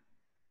there.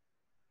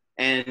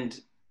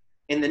 And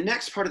in the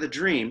next part of the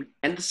dream,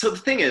 and so the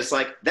thing is,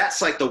 like,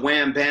 that's like the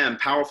wham bam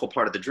powerful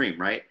part of the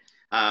dream, right?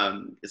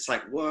 It's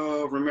like,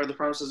 whoa, remember the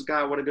promises of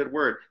God, what a good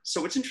word.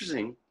 So what's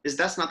interesting is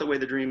that's not the way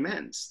the dream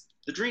ends.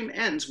 The dream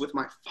ends with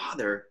my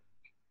father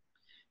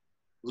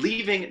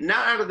leaving,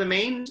 not out of the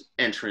main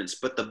entrance,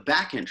 but the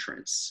back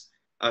entrance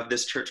of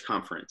this church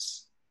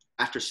conference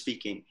after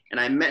speaking. And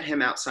I met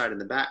him outside in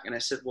the back, and I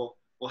said, well,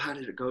 how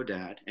did it go,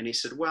 Dad? And he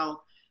said,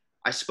 "Well,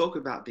 I spoke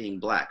about being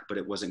Black, but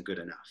it wasn't good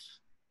enough."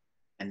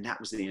 And that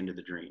was the end of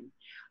the dream.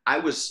 I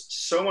was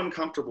so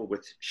uncomfortable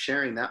with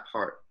sharing that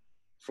part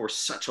for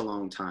such a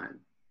long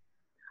time,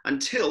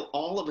 until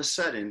all of a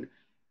sudden,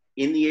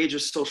 in the age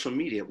of social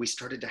media, we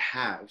started to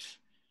have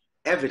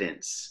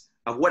evidence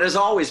of what has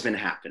always been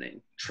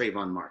happening.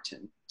 Trayvon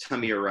Martin,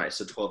 Tamir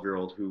Rice, a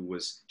 12-year-old who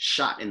was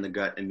shot in the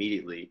gut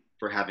immediately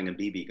for having a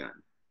BB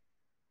gun.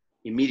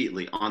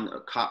 Immediately,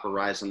 a cop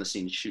arrives on the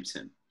scene and shoots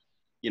him.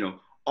 You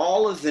know,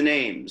 all of the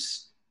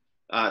names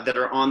that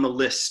are on the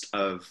list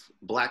of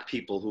Black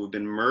people who have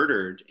been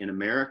murdered in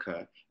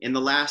America in the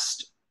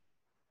last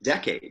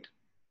decade.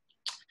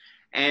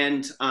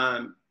 And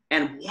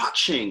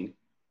watching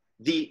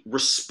the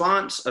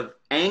response of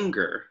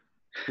anger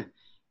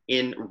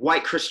in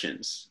white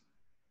Christians.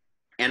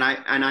 And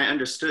I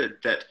understood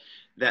that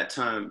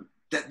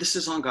this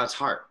is on God's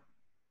heart.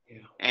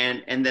 Yeah.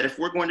 And that if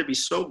we're going to be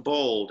so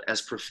bold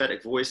as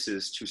prophetic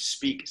voices to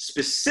speak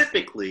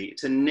specifically,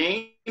 to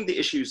name the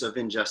issues of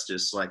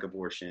injustice like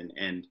abortion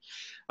and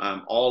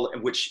all,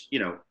 which, you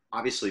know,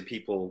 obviously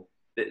people,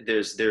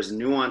 there's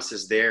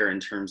nuances there in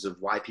terms of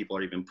why people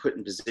are even put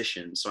in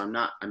position. So I'm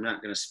not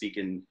going to speak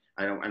in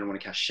I don't want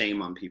to cast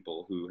shame on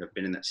people who have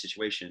been in that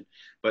situation,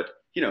 but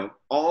you know,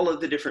 all of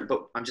the different,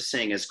 but I'm just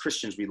saying as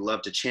Christians, we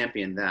love to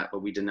champion that,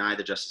 but we deny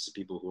the justice of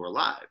people who are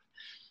alive.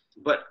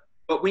 But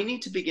we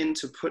need to begin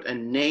to put a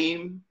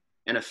name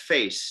and a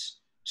face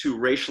to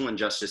racial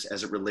injustice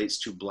as it relates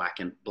to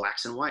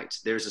blacks and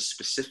whites. There's a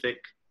specific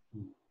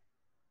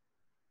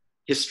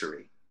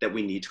history that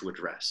we need to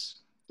address.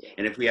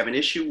 And if we have an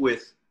issue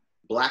with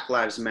Black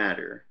Lives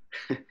Matter,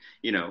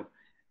 you know,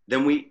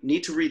 then we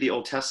need to read the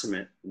Old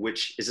Testament,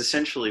 which is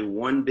essentially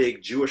one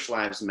big Jewish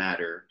Lives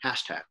Matter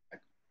hashtag.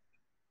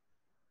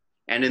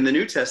 And in the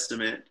New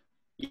Testament,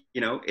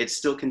 you know, it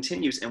still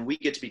continues, and we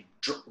get to be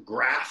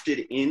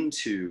grafted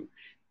into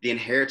the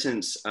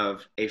inheritance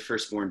of a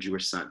firstborn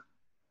Jewish son.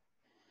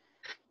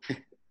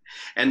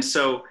 And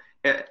so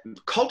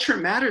culture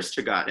matters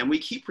to God, and we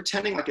keep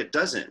pretending like it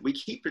doesn't. We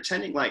keep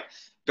pretending like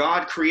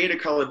God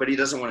created color, but he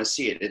doesn't want to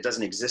see it. It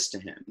doesn't exist to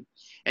him.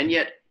 And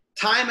yet,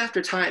 time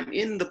after time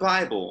in the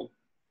Bible,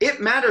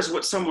 it matters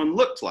what someone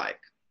looked like.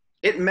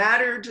 It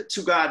mattered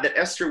to God that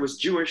Esther was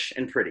Jewish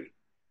and pretty,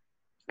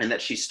 and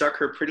that she stuck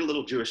her pretty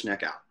little Jewish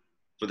neck out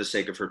for the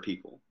sake of her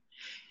people.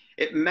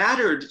 It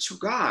mattered to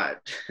God.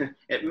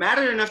 It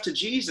mattered enough to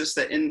Jesus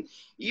that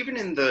even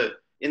in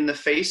the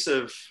face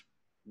of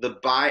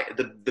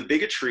the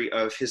bigotry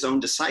of his own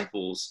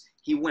disciples,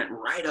 he went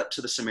right up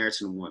to the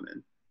Samaritan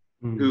woman,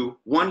 who,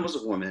 one, was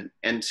a woman,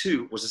 and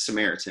two, was a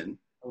Samaritan,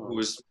 who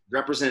was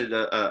represented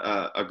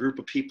a group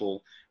of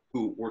people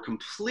who were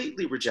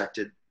completely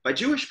rejected by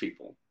Jewish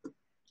people.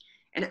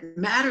 And it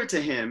mattered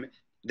to him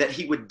that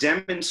he would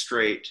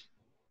demonstrate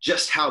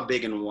just how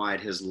big and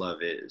wide his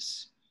love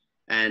is.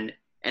 And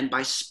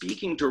by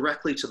speaking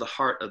directly to the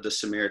heart of the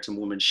Samaritan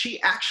woman,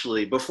 she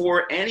actually,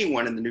 before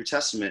anyone in the New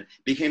Testament,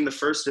 became the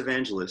first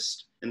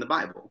evangelist in the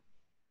Bible,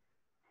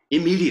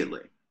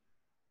 immediately,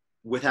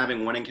 with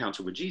having one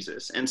encounter with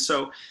Jesus. And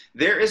so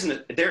there is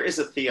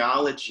a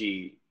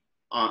theology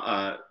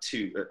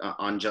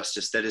on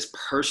justice that is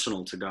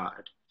personal to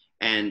God.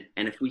 And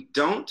if we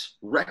don't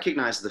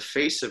recognize the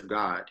face of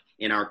God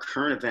in our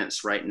current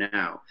events right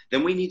now,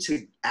 then we need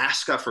to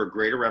ask God for a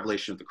greater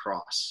revelation of the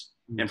cross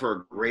and for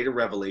a greater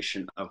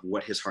revelation of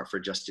what his heart for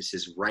justice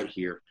is right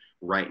here,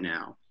 right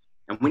now.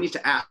 And we need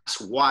to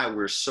ask why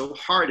we're so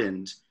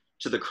hardened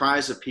to the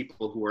cries of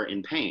people who are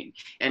in pain.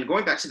 And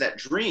going back to that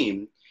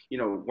dream, you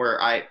know,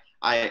 where I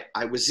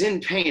was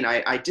in pain.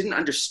 I didn't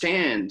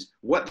understand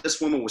what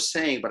this woman was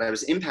saying, but I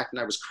was impacted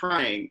and I was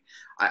crying.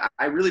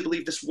 I really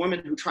believe this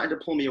woman who tried to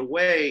pull me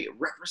away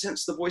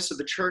represents the voice of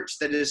the church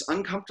that is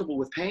uncomfortable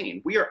with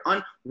pain.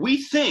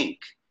 We think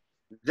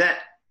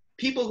that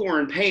people who are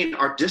in pain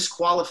are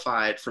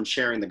disqualified from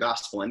sharing the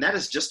gospel, and that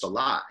is just a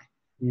lie.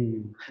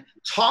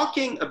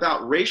 Talking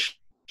about racial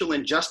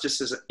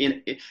injustices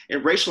in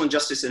racial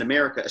injustice in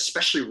America,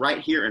 especially right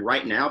here and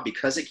right now,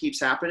 because it keeps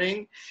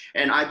happening.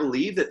 And I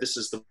believe that this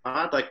is the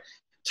God, like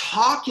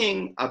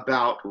talking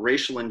about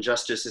racial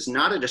injustice is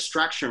not a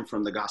distraction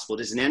from the gospel.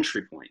 It is an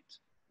entry point.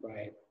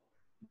 Right.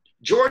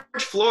 George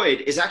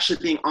Floyd is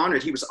actually being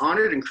honored. He was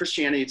honored in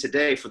Christianity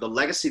Today for the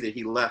legacy that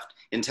he left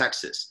in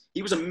Texas.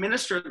 He was a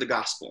minister of the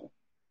gospel,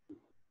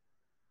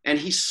 and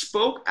he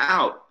spoke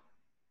out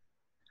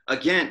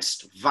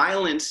against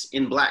violence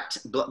in the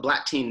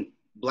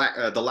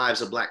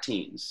lives of Black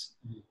teens.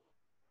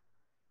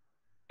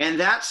 And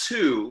that's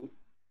who,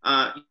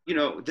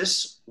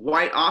 this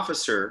white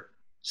officer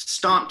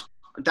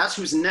that's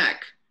whose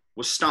neck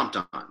was stomped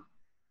on.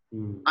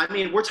 I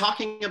mean, we're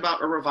talking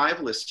about a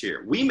revivalist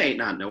here. We may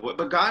not know it,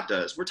 but God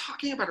does. We're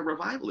talking about a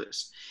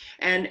revivalist.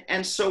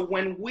 And so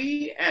when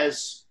we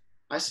as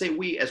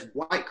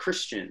white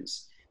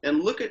Christians,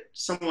 then look at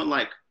someone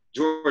like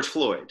George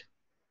Floyd,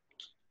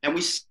 and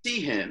we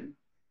see him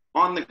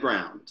on the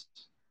ground,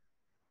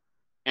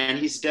 and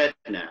he's dead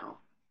now.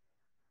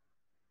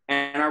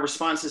 And our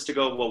response is to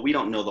go, well, we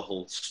don't know the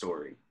whole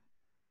story.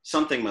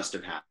 Something must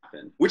have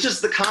happened, which is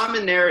the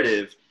common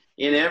narrative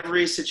in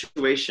every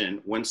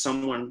situation when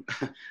someone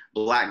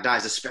Black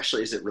dies,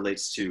 especially as it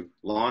relates to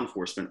law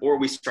enforcement, or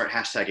we start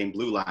hashtagging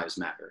Blue Lives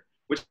Matter,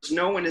 which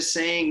no one is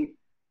saying,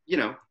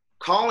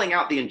 calling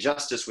out the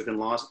injustice within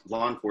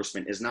law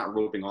enforcement is not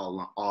roping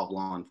all of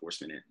law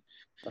enforcement in.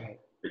 Right.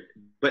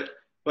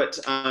 But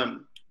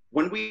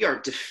when we are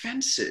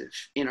defensive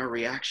in our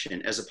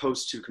reaction as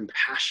opposed to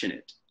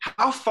compassionate,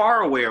 how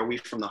far away are we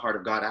from the heart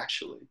of God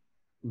actually?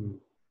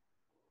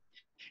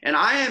 And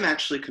I am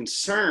actually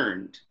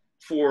concerned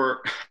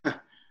for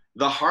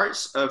the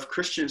hearts of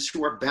Christians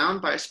who are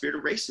bound by a spirit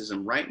of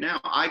racism right now.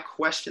 I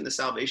question the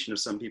salvation of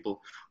some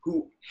people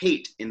who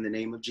hate in the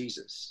name of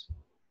Jesus.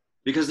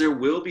 Because there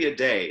will be a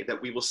day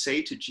that we will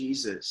say to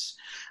Jesus,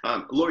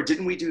 Lord,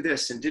 didn't we do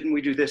this? And didn't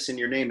we do this in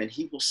your name? And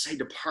he will say,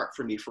 depart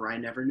from me, for I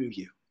never knew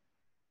you.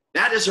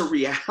 That is a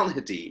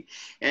reality.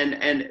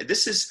 And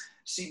this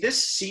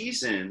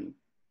season,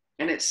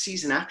 and it's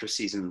season after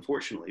season,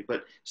 unfortunately,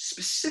 but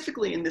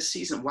specifically in this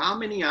season, while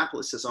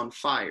Minneapolis is on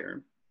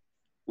fire,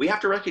 we have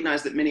to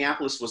recognize that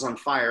Minneapolis was on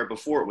fire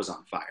before it was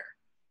on fire.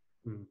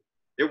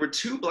 There were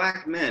 2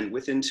 Black men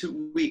within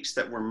 2 weeks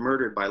that were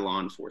murdered by law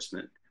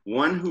enforcement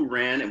one who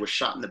ran and was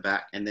shot in the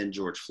back, and then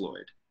George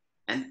Floyd.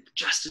 And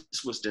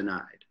justice was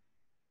denied.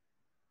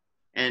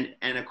 And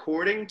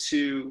according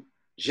to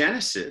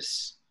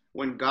Genesis,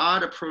 when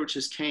God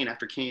approaches Cain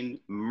after Cain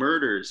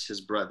murders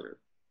his brother,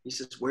 he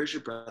says, "Where's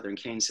your brother?" And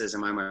Cain says,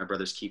 "Am I my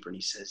brother's keeper?" And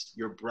he says,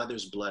 "Your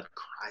brother's blood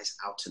cries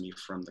out to me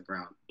from the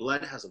ground."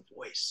 Blood has a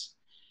voice.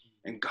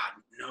 And God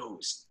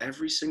knows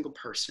every single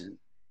person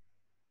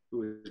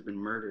who has been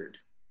murdered.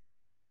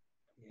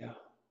 Yeah.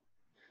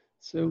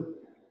 So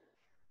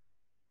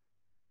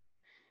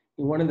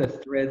one of the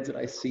threads that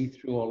I see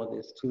through all of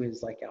this too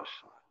is like our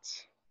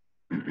hearts.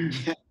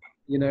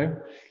 You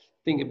know,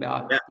 think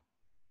about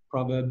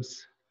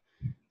Proverbs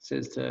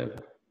says to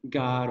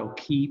guard or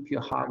keep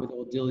your heart with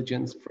all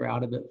diligence, for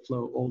out of it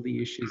flow all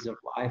the issues of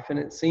life. And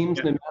it seems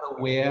no matter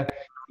where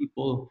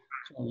people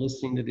kind of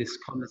listening to this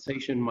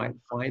conversation might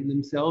find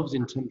themselves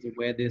in terms of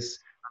where this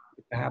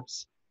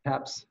perhaps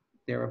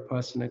they're a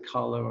person of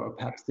color, or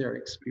perhaps they're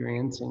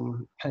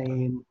experiencing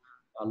pain,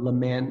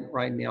 lament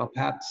right now,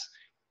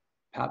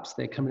 perhaps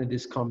they're coming to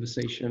this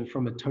conversation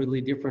from a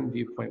totally different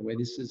viewpoint where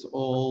this is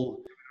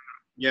all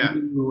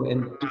new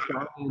and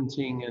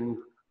disorienting and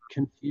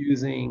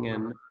confusing,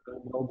 and the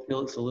world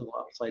feels a little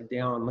upside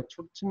down. Like,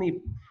 talk to me,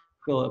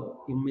 Philip,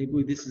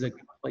 maybe this is a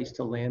good place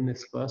to land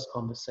this first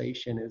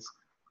conversation, is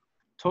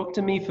talk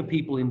to me for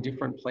people in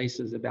different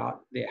places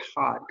about their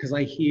heart. Because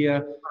I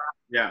hear,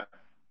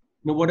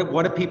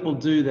 what do people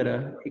do that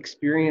are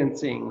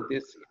experiencing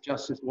this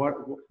injustice? What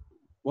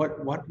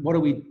do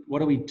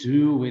we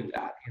do with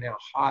that in our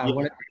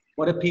heart?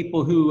 What are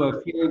people who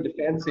are feeling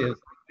defensive?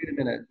 Like, wait a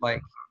minute,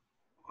 like,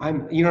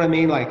 you know what I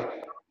mean? Like,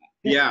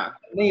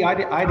 me,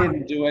 I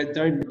didn't do it.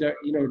 Don't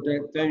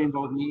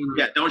involve me.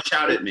 Don't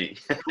shout at me.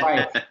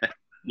 Right.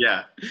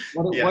 Yeah.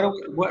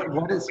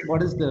 What is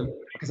the,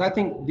 because I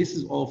think this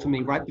is all for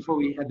me. Right before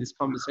we had this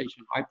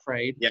conversation, I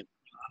prayed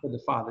for the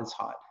Father's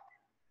heart.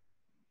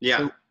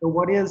 Yeah. So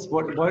where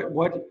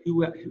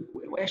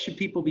should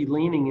people be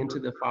leaning into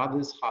the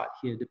Father's heart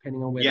here,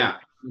 depending on where they find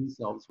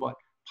themselves, what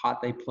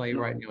part they play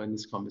right now in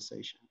this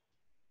conversation?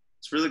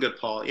 It's really good,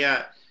 Paul.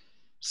 Yeah.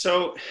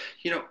 So,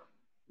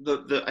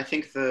 I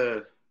think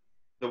the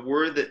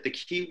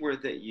key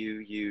word that you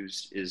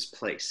used is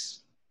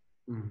place.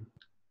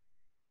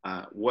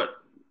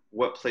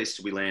 What place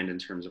do we land in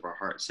terms of our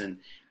hearts? And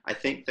I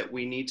think that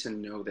we need to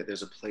know that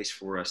there's a place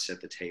for us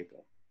at the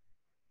table.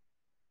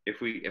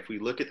 If we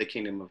look at the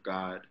kingdom of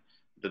God,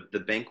 the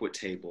banquet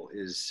table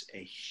is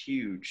a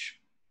huge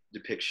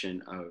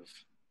depiction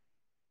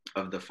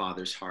of the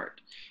Father's heart,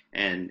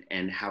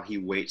 and how he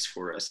waits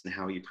for us and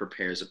how he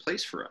prepares a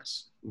place for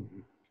us.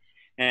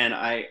 And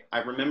I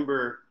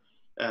remember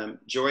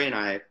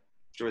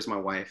Joy's my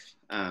wife,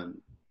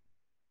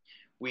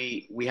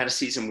 we had a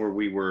season where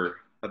we were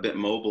a bit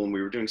mobile and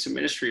we were doing some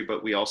ministry,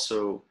 but we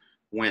also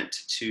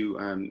went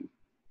to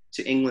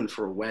England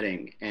for a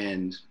wedding,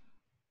 and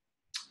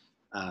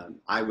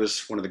I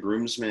was one of the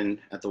groomsmen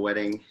at the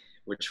wedding,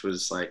 which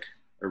was like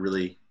a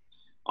really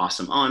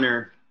awesome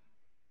honor.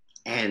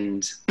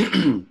 And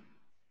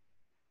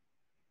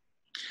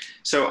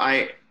so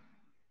I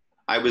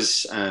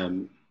was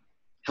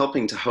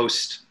helping to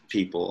host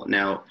people.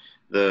 Now,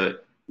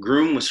 the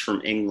groom was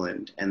from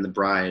England and the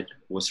bride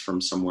was from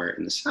somewhere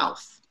in the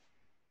South.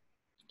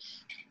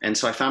 And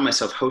so I found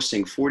myself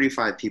hosting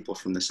 45 people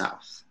from the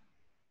South,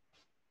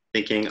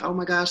 thinking, oh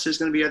my gosh, there's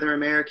going to be other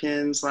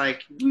Americans,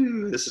 like,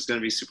 woo, this is going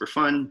to be super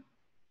fun.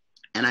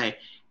 And I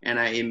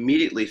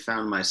immediately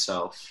found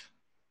myself,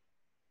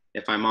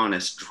 if I'm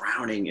honest,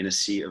 drowning in a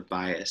sea of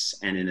bias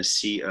and in a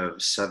sea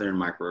of Southern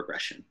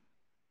microaggression.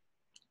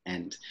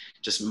 And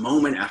just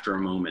moment after a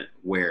moment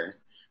where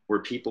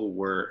people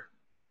were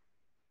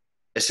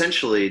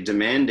essentially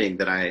demanding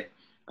that I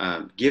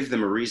give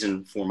them a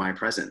reason for my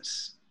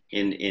presence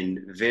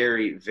in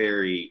very,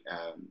 very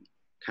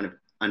kind of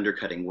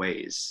undercutting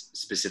ways.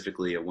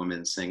 Specifically, a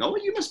woman saying, "Oh,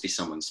 well, you must be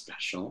someone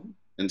special,"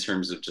 in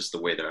terms of just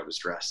the way that I was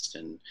dressed.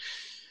 And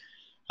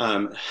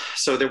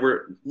so there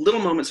were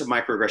little moments of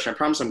microaggression. I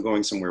promise I'm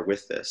going somewhere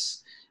with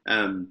this,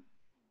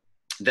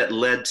 that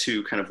led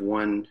to kind of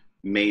one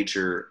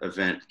major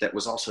event that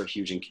was also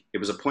huge. It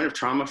was a point of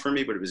trauma for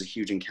me, but it was a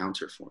huge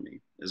encounter for me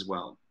as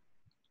well.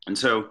 And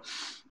so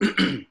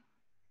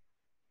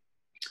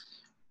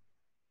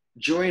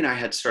Joy and I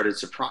had started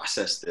to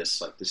process this,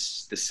 like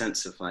this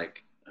sense of,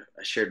 like,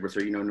 I shared with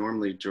her,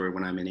 normally, Joy,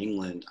 when I'm in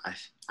England,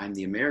 I'm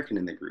the American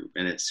in the group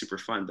and it's super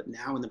fun. But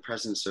now in the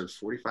presence of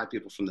 45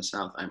 people from the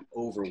South, I'm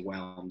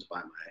overwhelmed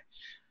by my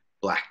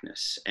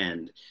Blackness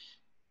and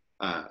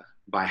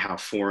by how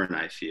foreign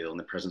I feel in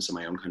the presence of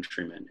my own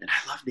countrymen. And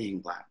I love being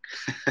Black.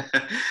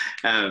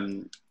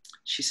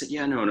 She said,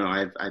 yeah, no,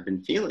 I've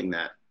been feeling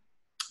that.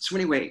 So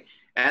anyway,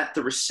 at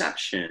the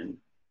reception,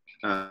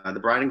 the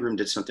bride and groom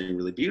did something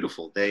really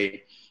beautiful.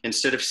 They,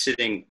 instead of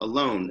sitting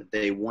alone,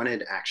 they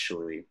wanted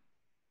actually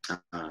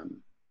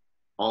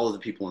all of the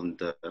people in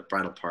the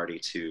bridal party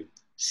to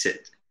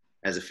sit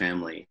as a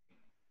family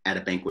at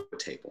a banquet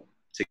table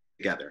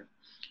together.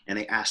 And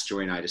they asked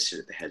Joy and I to sit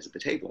at the heads of the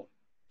table.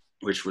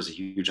 which was a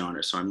huge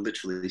honor. So I'm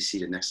literally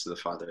seated next to the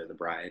father of the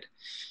bride.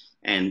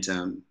 And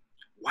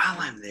while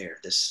I'm there,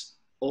 this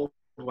old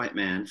white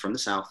man from the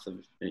South of,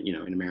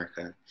 in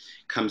America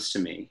comes to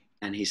me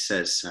and he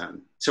says,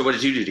 so what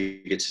did you do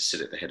to get to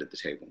sit at the head of the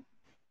table?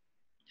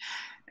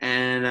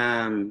 And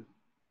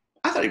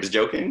I thought he was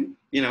joking.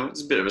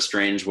 It's a bit of a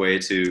strange way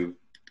to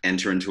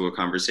enter into a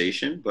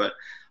conversation, but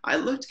I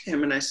looked at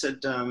him and I said,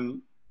 oh,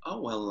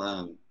 well,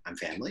 I'm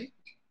family,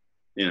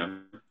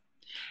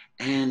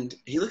 and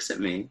he looks at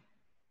me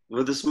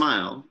with a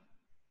smile,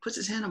 puts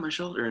his hand on my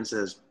shoulder and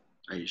says,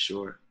 are you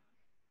sure?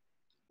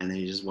 And then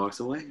he just walks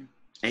away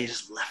and he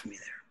just left me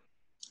there.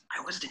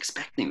 I wasn't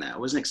expecting that. I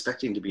wasn't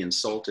expecting to be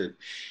insulted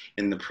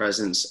in the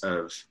presence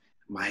of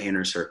my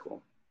inner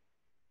circle.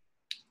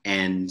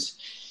 And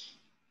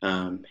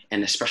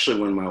especially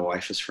when my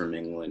wife is from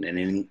England,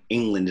 and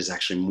England is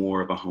actually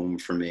more of a home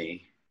for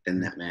me than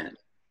that man.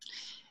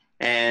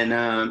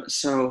 And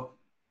so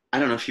I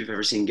don't know if you've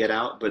ever seen Get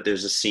Out, but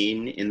there's a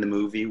scene in the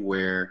movie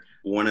where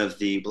one of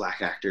the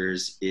black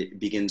actors, it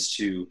begins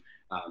to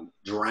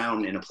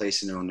drown in a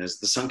place known as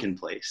the sunken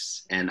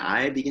place. And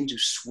I begin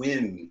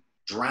to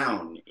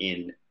drown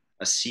in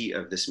a sea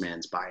of this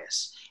man's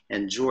bias.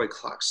 And Joy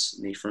clocks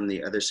me from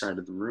the other side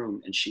of the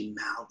room and she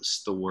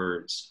mouths the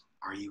words,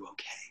 are you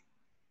okay?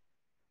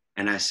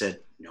 And I said,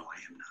 no, I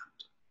am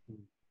not.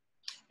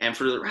 And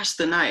for the rest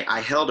of the night, I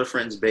held a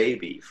friend's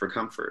baby for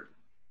comfort.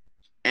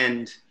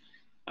 And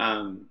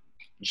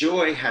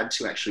Joy had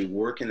to actually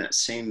work in that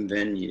same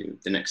venue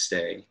the next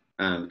day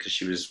because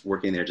she was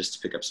working there just to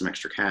pick up some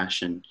extra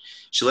cash. And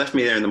she left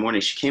me there in the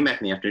morning. She came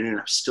back in the afternoon.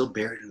 I was still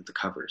buried under the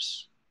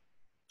covers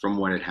from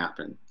what had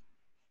happened.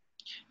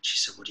 She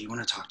said, well, do you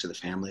want to talk to the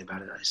family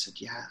about it? I said,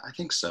 yeah, I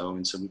think so.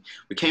 And so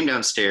we came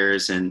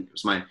downstairs, and it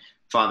was my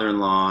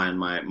father-in-law and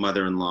my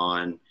mother-in-law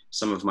and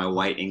some of my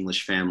white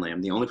English family.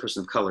 I'm the only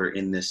person of color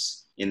in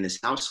this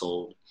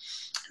household.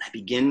 And I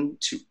begin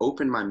to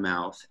open my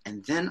mouth,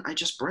 and then I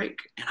just break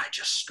and I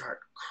just start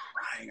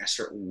crying. I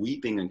start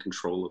weeping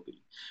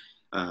uncontrollably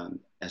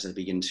as I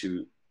begin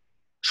to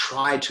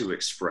try to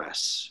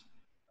express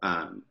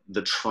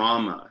the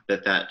trauma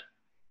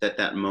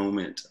that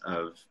moment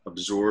of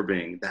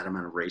absorbing that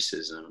amount of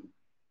racism,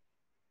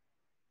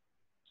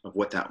 of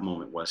what that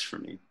moment was for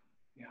me.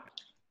 Yeah.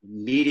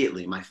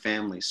 Immediately, my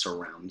family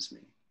surrounds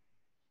me.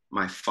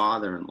 My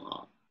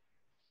father-in-law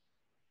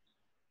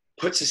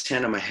puts his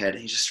hand on my head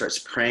and he just starts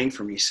praying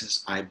for me. He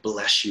says, I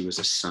bless you as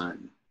a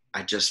son.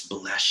 I just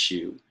bless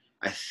you.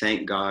 I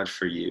thank God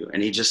for you.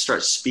 And he just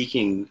starts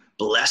speaking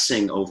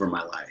blessing over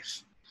my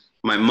life.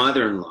 My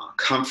mother-in-law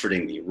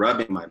comforting me,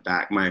 rubbing my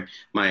back, my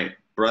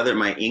brother,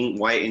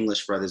 white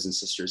English brothers and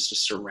sisters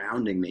just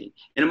surrounding me.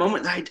 In a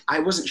moment, I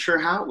wasn't sure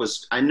how it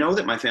was. I know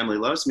that my family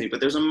loves me, but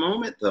there's a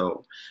moment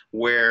though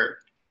where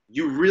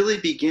you really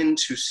begin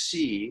to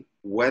see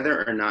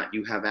whether or not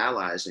you have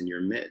allies in your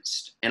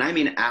midst. And I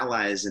mean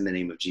allies in the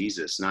name of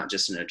Jesus, not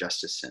just in a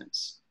justice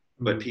sense,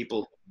 but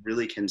people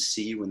really can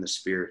see you in the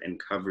spirit and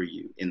cover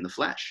you in the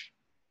flesh,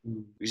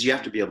 because you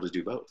have to be able to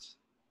do both.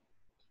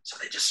 So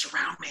they just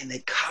surround me and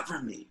they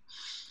cover me.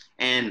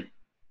 And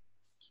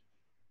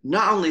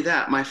not only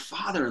that, my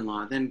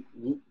father-in-law then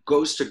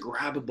goes to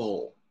grab a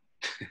bowl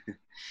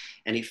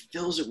and he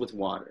fills it with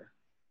water.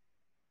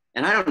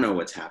 And I don't know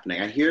what's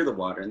happening. I hear the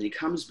water, and then he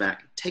comes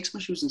back, takes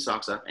my shoes and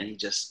socks off, and he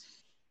just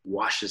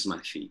washes my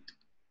feet.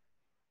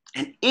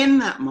 And in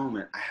that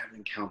moment, I have an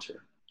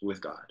encounter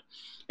with God.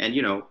 And,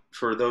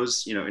 for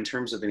those, in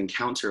terms of an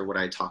encounter, what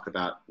I talk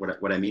about,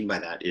 what I mean by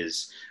that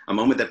is a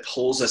moment that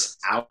pulls us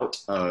out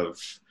of,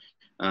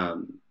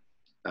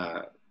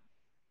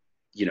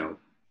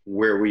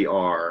 where we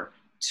are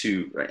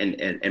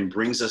and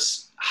brings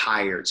us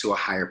higher to a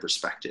higher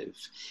perspective.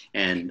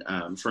 And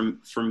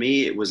for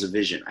me, it was a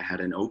vision. I had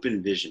an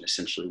open vision,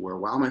 essentially, where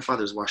while my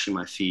father's washing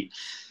my feet,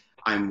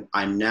 I'm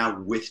now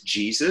with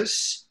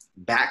Jesus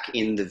back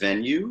in the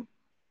venue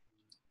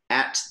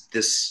at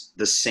the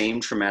same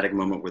traumatic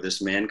moment where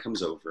this man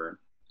comes over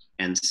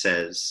and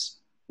says,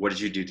 what did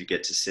you do to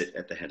get to sit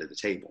at the head of the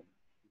table?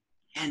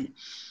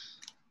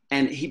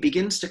 And he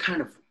begins to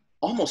kind of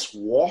almost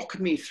walk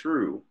me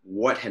through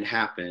what had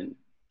happened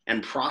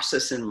and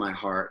process in my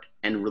heart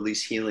and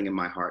release healing in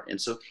my heart.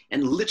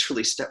 And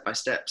literally step by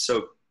step.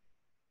 So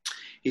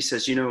he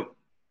says,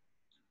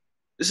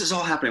 this is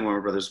all happening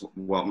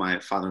while my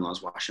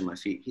father-in-law's washing my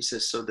feet. He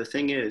says, so the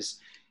thing is,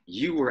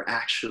 you were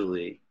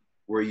actually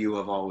where you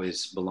have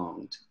always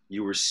belonged.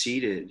 You were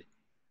seated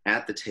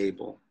at the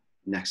table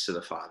next to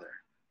the Father.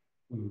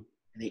 Mm-hmm.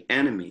 And the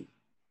enemy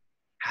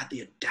had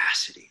the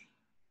audacity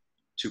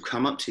to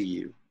come up to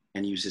you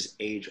and use his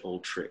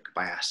age-old trick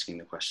by asking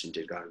the question,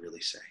 did God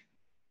really say?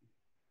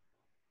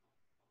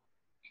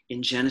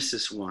 In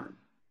Genesis 1,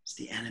 it's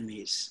the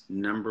enemy's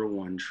number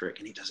one trick,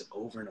 and he does it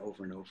over and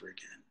over and over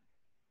again.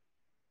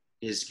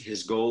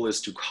 His goal is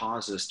to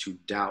cause us to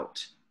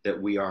doubt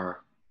that we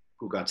are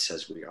who God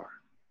says we are.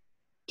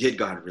 Did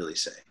God really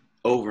say?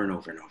 Over and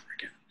over and over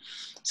again.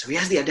 So he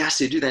has the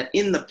audacity to do that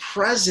in the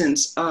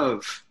presence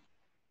of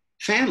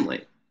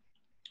family.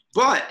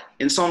 But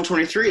in Psalm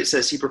 23, it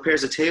says he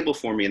prepares a table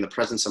for me in the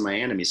presence of my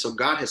enemies. So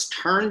God has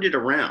turned it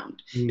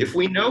around. If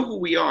we know who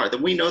we are,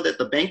 then we know that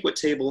the banquet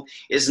table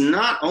is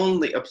not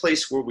only a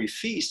place where we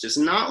feast, it's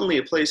not only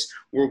a place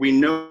where we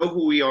know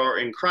who we are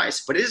in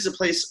Christ, but it is a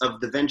place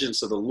of the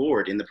vengeance of the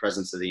Lord in the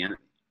presence of the enemy.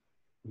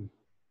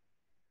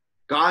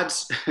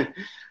 God's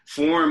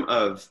form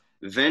of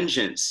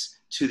vengeance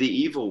to the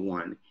evil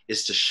one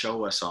is to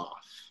show us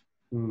off.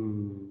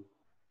 And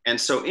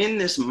so in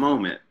this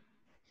moment,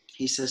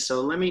 he says, so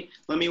let me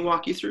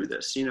walk you through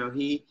this. You know,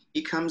 he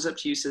comes up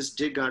to you, says,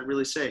 did God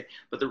really say?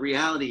 But the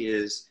reality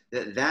is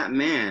that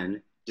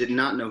man did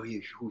not know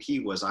who he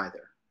was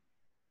either.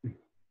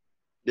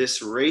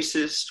 This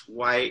racist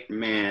white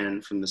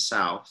man from the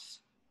South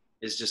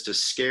is just a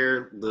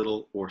scared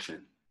little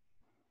orphan.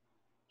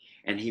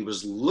 And he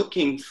was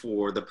looking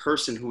for the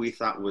person who he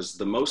thought was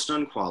the most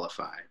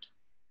unqualified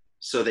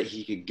so that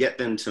he could get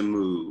them to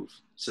move,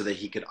 so that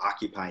he could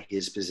occupy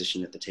his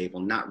position at the table,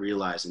 not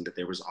realizing that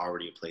there was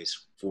already a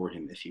place for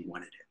him if he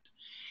wanted it.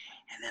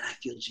 And then I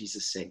feel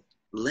Jesus say,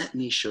 let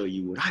me show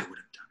you what I would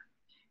have done.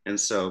 And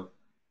so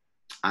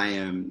I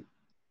am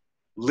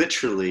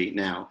literally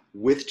now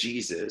with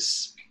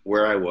Jesus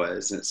where I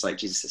was, and it's like,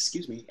 Jesus,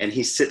 excuse me. And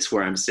he sits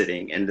where I'm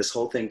sitting, and this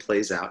whole thing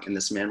plays out, and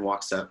this man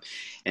walks up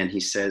and he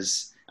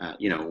says,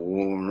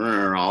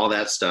 all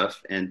that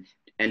stuff. And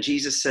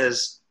Jesus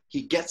says,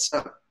 he gets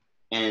up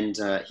and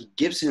he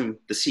gives him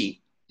the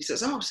seat. He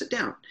says, oh, sit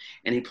down.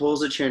 And he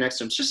pulls a chair next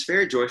to him. It's just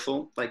very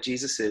joyful, like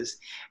Jesus is.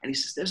 And he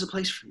says, there's a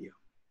place for you.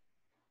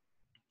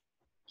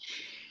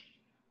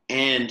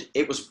 And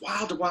it was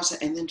wild to watch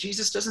that. And then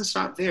Jesus doesn't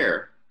stop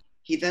there.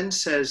 He then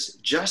says,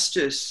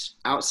 justice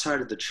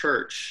outside of the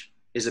church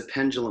is a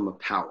pendulum of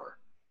power.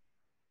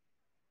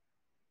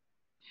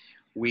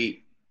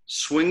 We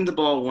swing the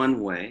ball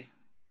one way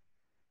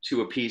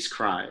to appease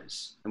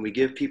cries, and we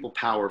give people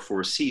power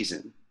for a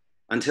season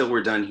until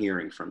we're done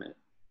hearing from it.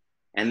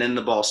 And then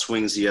the ball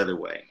swings the other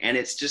way. And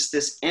it's just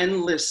this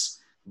endless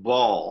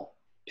ball,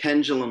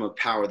 pendulum of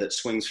power that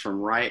swings from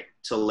right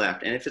to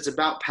left. And if it's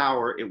about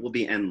power, it will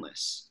be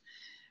endless.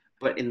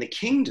 But in the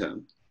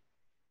kingdom,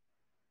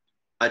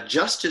 a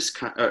Jesus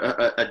kind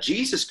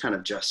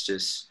of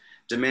justice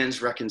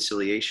demands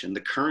reconciliation.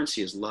 The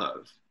currency is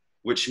love,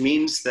 which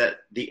means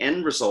that the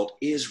end result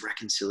is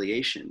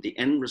reconciliation. The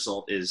end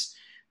result is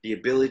the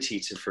ability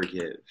to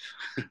forgive,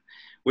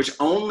 which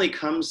only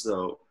comes,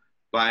 though,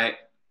 by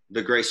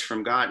the grace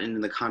from God and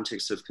in the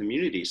context of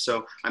community.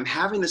 So I'm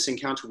having this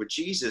encounter with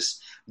Jesus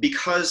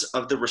because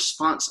of the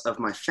response of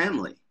my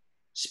family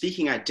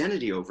speaking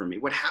identity over me.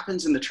 What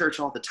happens in the church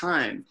all the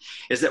time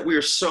is that we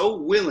are so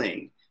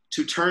willing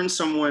to turn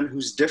someone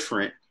who's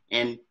different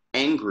and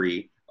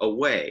angry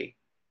away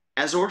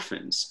as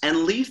orphans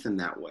and leave them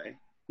that way,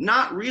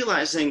 not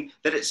realizing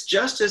that it's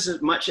just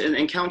as much an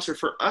encounter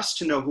for us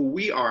to know who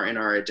we are in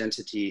our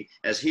identity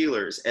as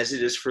healers as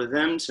it is for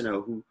them to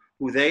know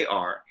who they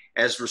are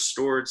as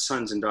restored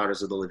sons and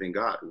daughters of the living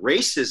God.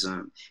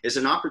 Racism is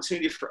an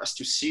opportunity for us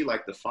to see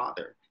like the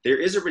Father. There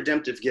is a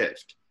redemptive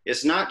gift.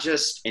 It's not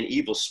just an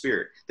evil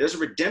spirit. There's a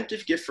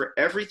redemptive gift for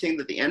everything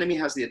that the enemy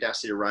has the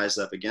audacity to rise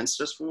up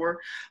against us for.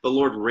 The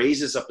Lord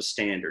raises up a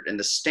standard, and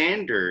the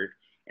standard,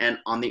 and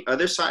on the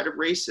other side of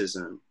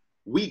racism,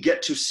 we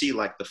get to see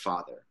like the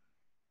Father.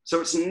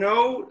 So it's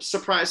no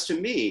surprise to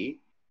me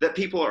that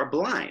people are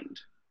blind,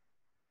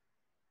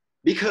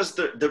 because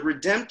the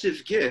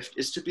redemptive gift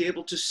is to be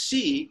able to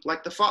see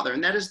like the Father,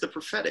 and that is the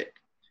prophetic.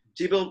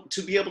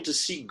 To be able to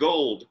see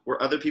gold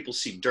where other people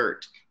see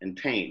dirt and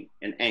pain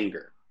and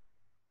anger.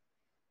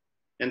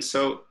 And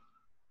so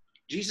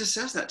Jesus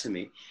says that to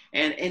me,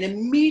 and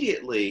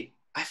immediately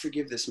I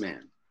forgive this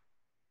man.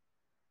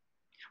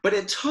 But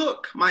it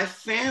took my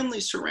family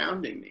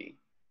surrounding me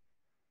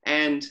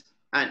and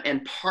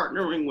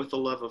partnering with the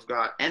love of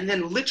God, and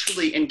then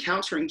literally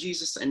encountering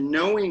Jesus and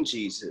knowing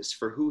Jesus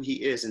for who he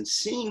is and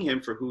seeing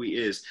him for who he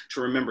is to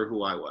remember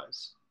who I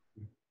was.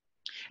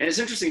 And it's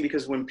interesting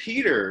because when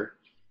Peter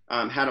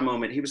had a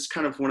moment, he was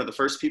kind of one of the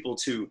first people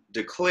to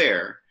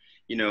declare,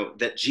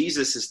 that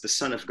Jesus is the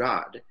Son of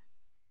God.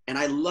 And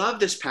I love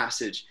this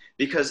passage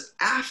because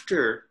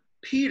after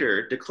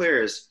Peter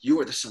declares, you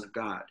are the Son of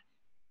God,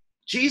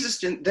 Jesus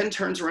then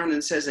turns around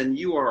and says, and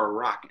you are a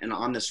rock, and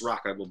on this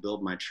rock I will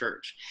build my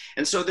church.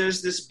 And so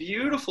there's this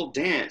beautiful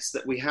dance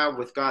that we have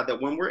with God,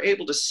 that when we're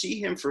able to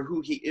see him for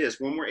who he is,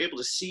 when we're able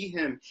to see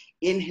him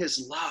in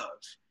his love,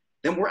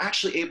 then we're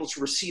actually able to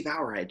receive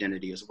our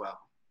identity as well.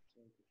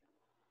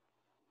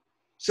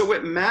 So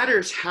it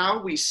matters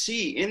how we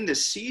see in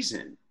this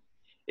season.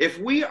 If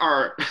we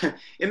are,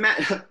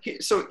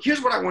 so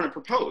here's what I want to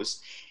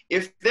propose.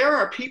 If there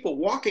are people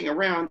walking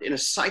around in a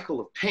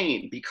cycle of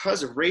pain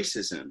because of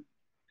racism,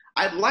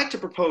 I'd like to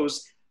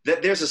propose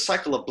that there's a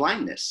cycle of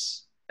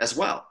blindness as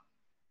well,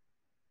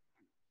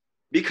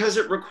 because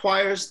it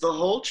requires the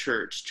whole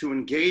church to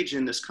engage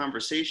in this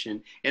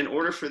conversation in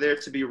order for there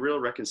to be real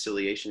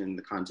reconciliation in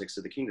the context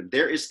of the kingdom.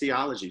 There is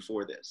theology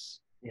for this.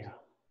 Yeah,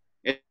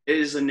 it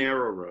is a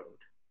narrow road,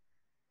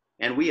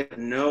 and we have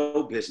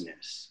no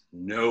business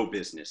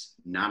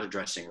not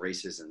addressing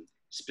racism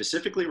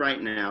specifically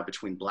right now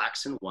between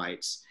blacks and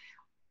whites,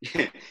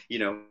 you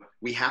know,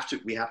 we have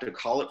to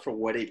call it for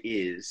what it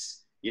is.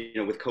 You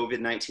know, with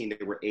COVID-19,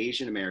 there were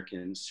Asian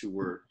Americans who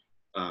were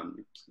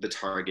the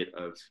target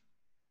of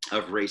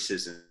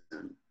racism,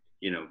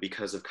 you know,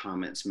 because of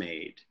comments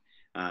made.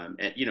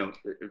 And, you know,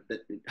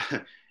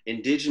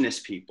 indigenous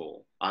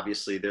people,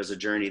 obviously there's a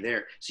journey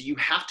there. So you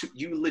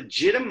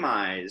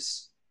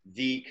legitimize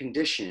the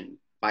condition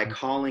by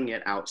calling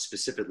it out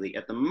specifically.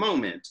 At the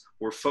moment,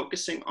 we're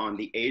focusing on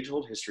the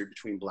age-old history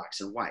between blacks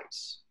and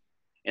whites.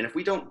 And if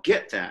we don't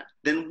get that,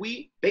 then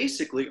we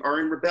basically are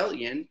in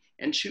rebellion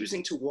and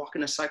choosing to walk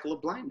in a cycle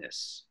of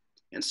blindness.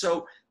 And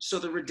so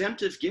the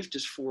redemptive gift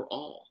is for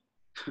all.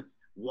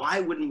 Why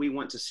wouldn't we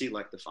want to see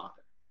like the Father?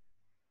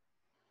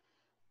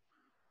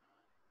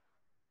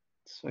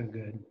 So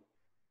good.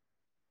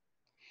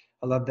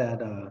 I love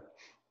that.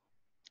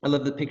 I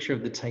love the picture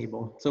of the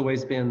table. It's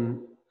always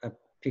been a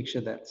picture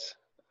that's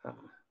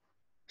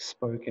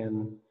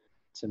spoken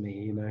to me,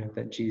 you know,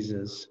 that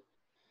Jesus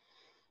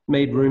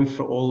made room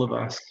for all of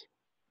us.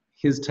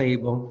 His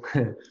table,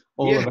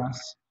 all of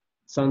us,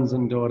 sons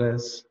and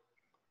daughters.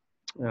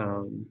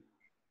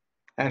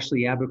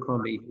 Ashley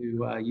Abercrombie,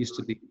 who used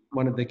to be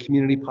one of the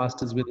community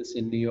pastors with us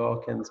in New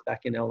York and is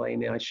back in LA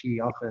now, she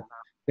often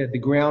said, the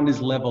ground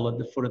is level at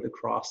the foot of the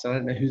cross. I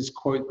don't know whose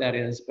quote that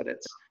is, but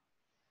it's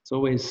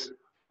always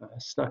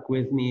stuck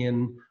with me.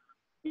 And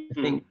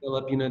I think,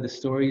 Philip, you know, the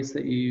stories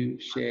that you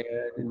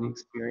shared and the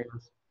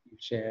experience you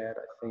shared,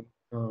 I think,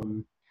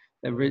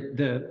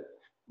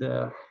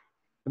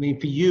 I mean,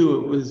 for you,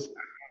 it was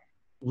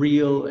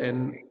real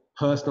and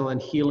personal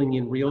and healing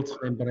in real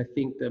time. But I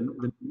think the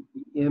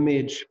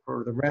image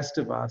for the rest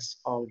of us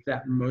of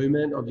that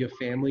moment of your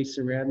family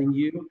surrounding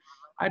you,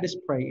 I just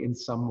pray in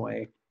some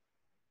way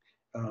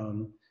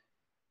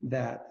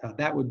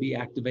that would be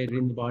activated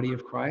in the body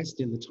of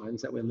Christ in the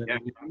times that we're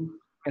living in.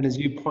 And as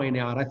you point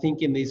out, I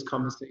think in these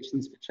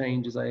conversations for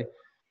change, as I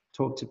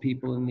talk to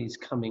people in these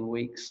coming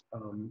weeks,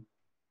 I'm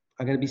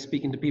going to be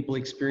speaking to people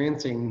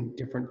experiencing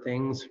different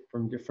things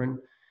from different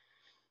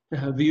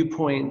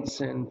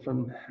viewpoints and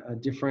from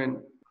different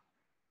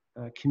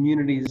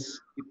communities.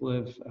 People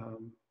have,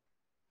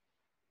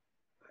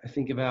 I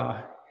think of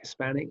our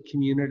Hispanic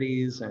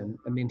communities, and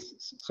I mean,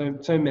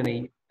 so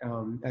many.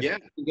 I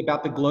think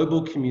about the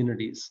global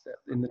communities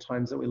in the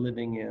times that we're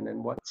living in,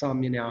 and what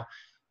some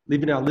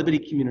live in our Liberty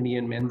community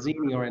in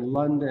Manzini or in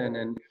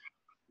London.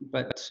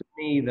 But to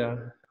me,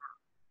 the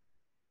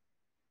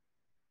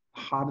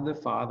heart of the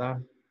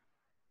Father,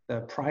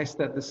 the price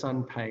that the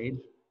Son paid,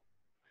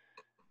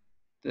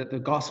 that the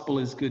gospel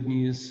is good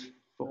news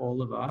for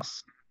all of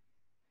us.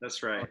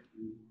 That's right.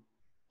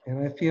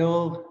 And I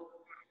feel,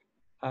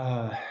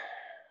 well,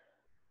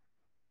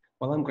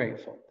 I'm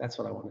grateful. That's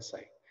what I want to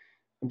say.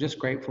 I'm just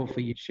grateful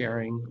for you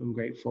sharing. I'm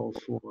grateful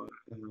for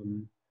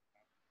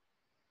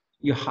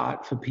your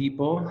heart for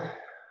people.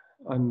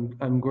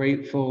 I'm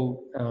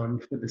grateful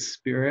for the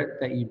spirit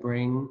that you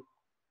bring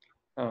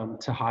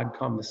to hard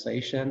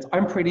conversations.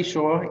 I'm pretty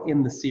sure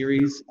in the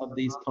series of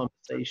these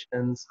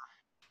conversations,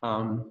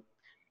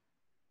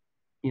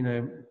 you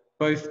know,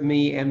 both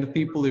me and the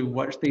people who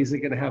watch these are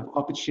going to have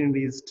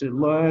opportunities to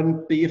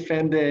learn, be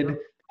offended.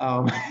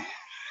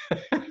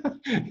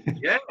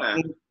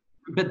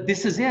 But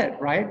this is it,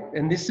 right?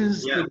 And this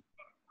is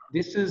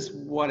this is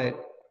what it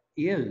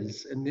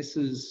is, and this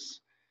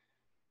is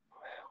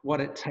what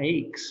it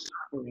takes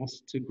for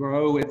us to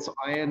grow. It's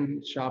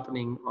iron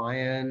sharpening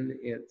iron.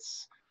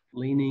 It's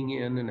leaning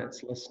in and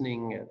it's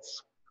listening.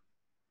 It's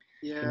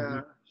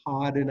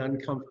hard and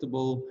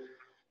uncomfortable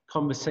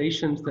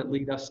conversations that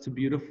lead us to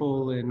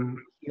beautiful and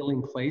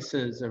healing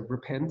places of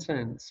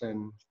repentance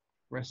and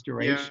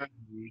restoration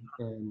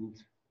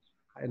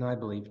and I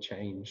believe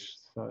change.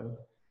 So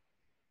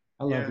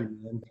I love you,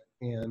 man.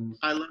 And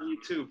I love you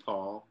too,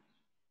 Paul.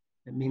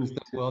 It means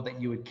the world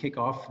that you would kick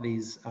off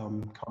these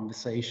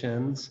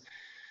conversations,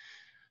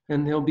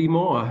 and there'll be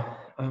more.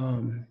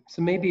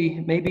 So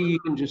maybe you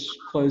can just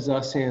close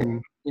us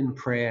in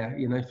prayer,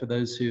 you know, for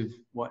those who've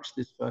watched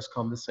this first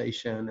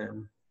conversation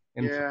and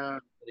for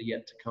that are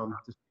yet to come.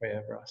 Just pray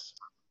over us.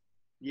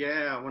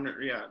 I wonder.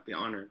 Be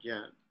honored.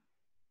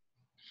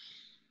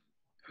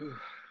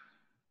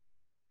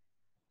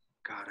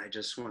 God, I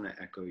just want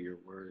to echo your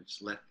words.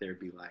 Let there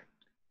be light.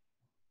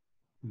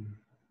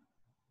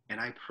 And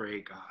I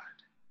pray, God,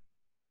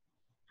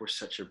 for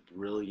such a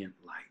brilliant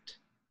light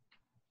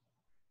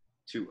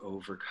to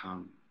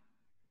overcome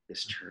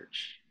this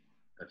church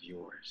of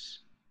yours.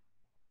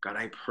 God,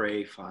 I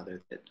pray,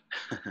 Father,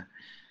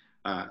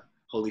 that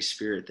Holy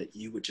Spirit, that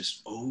you would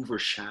just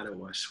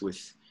overshadow us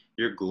with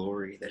your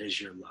glory, that is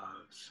your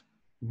love.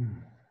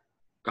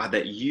 God,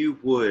 that you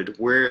would,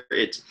 where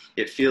it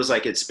feels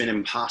like it's been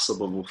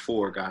impossible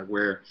before, God,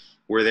 where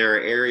there are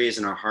areas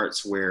in our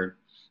hearts where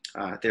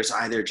there's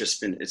either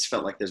it's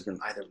felt like there's been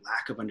either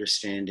lack of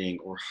understanding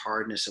or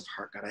hardness of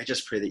heart. God, I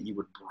just pray that you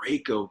would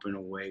break open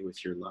a way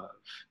with your love.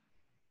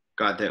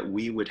 God, that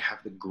we would have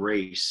the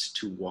grace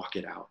to walk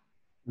it out.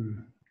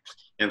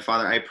 And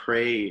Father, I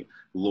pray,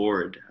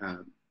 Lord,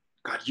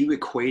 God, you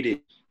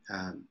equated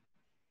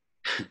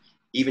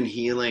even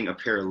healing a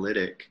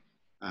paralytic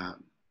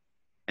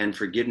and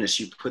forgiveness,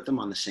 you put them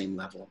on the same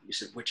level. You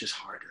said, which is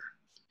harder?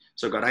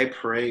 So God, I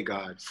pray,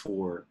 God,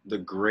 for the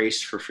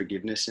grace for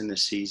forgiveness in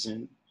this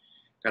season.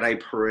 God, I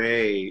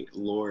pray,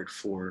 Lord,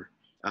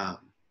 I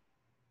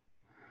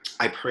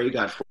pray,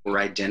 God, for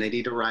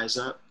identity to rise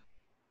up.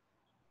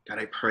 God,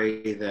 I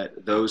pray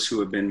that those who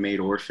have been made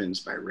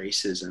orphans by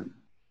racism,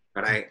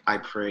 God, I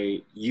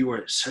pray, you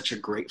are such a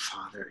great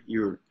Father.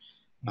 You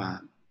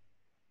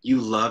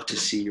love to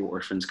see your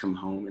orphans come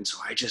home. And so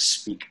I just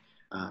speak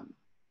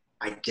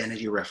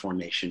identity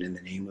reformation in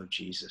the name of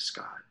Jesus,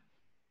 God.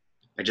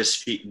 I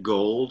just speak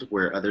gold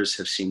where others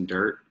have seen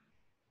dirt.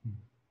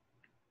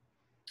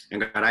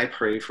 And God, I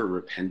pray for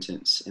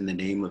repentance in the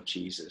name of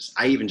Jesus.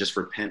 I even just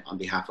repent on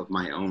behalf of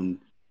my own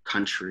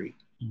country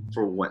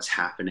for what's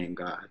happening,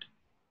 God,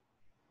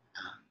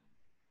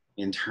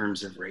 in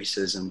terms of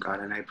racism, God.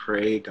 And I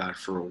pray, God,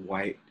 for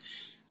white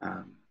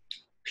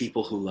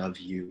people who love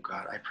you,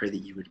 God. I pray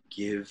that you would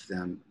give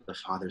them the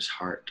Father's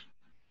heart,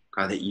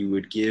 God, that you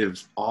would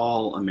give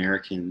all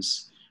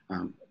Americans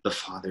the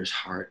Father's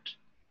heart,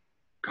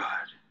 God,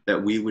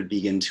 that we would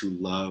begin to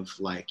love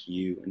like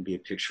you and be a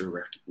picture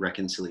of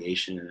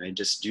reconciliation. And I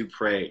just do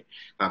pray,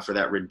 God, for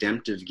that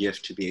redemptive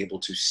gift to be able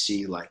to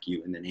see like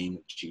you in the name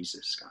of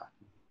Jesus, God.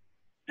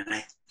 And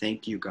I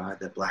thank you, God,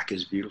 that Black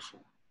is beautiful.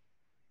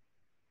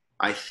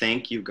 I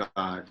thank you,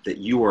 God, that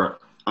you are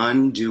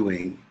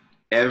undoing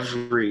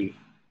every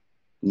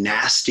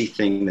nasty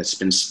thing that's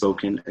been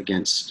spoken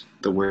against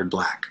the word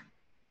Black.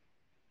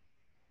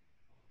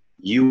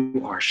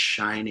 You are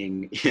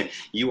shining,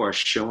 you are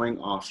showing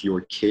off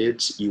your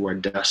kids, you are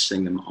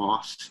dusting them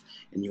off,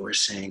 and you are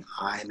saying,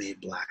 I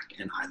made Black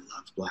and I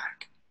love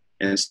Black.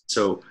 And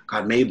so,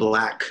 God, may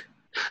Black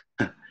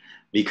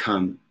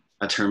become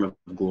a term of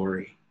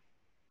glory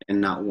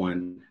and not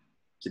one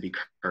to be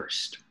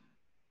cursed.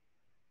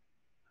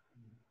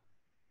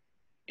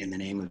 In the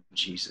name of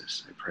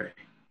Jesus, I pray.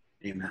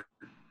 Amen.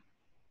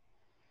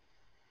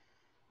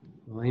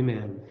 Well,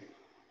 amen.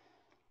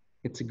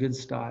 It's a good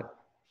start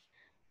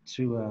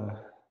to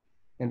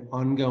an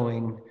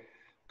ongoing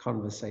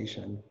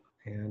conversation.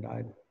 And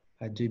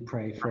I do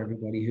pray for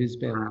everybody who's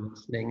been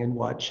listening and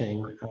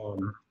watching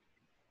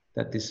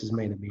that this has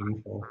made a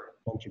meaningful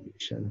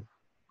contribution.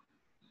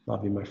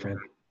 Love you, my friend.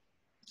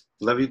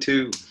 Love you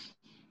too.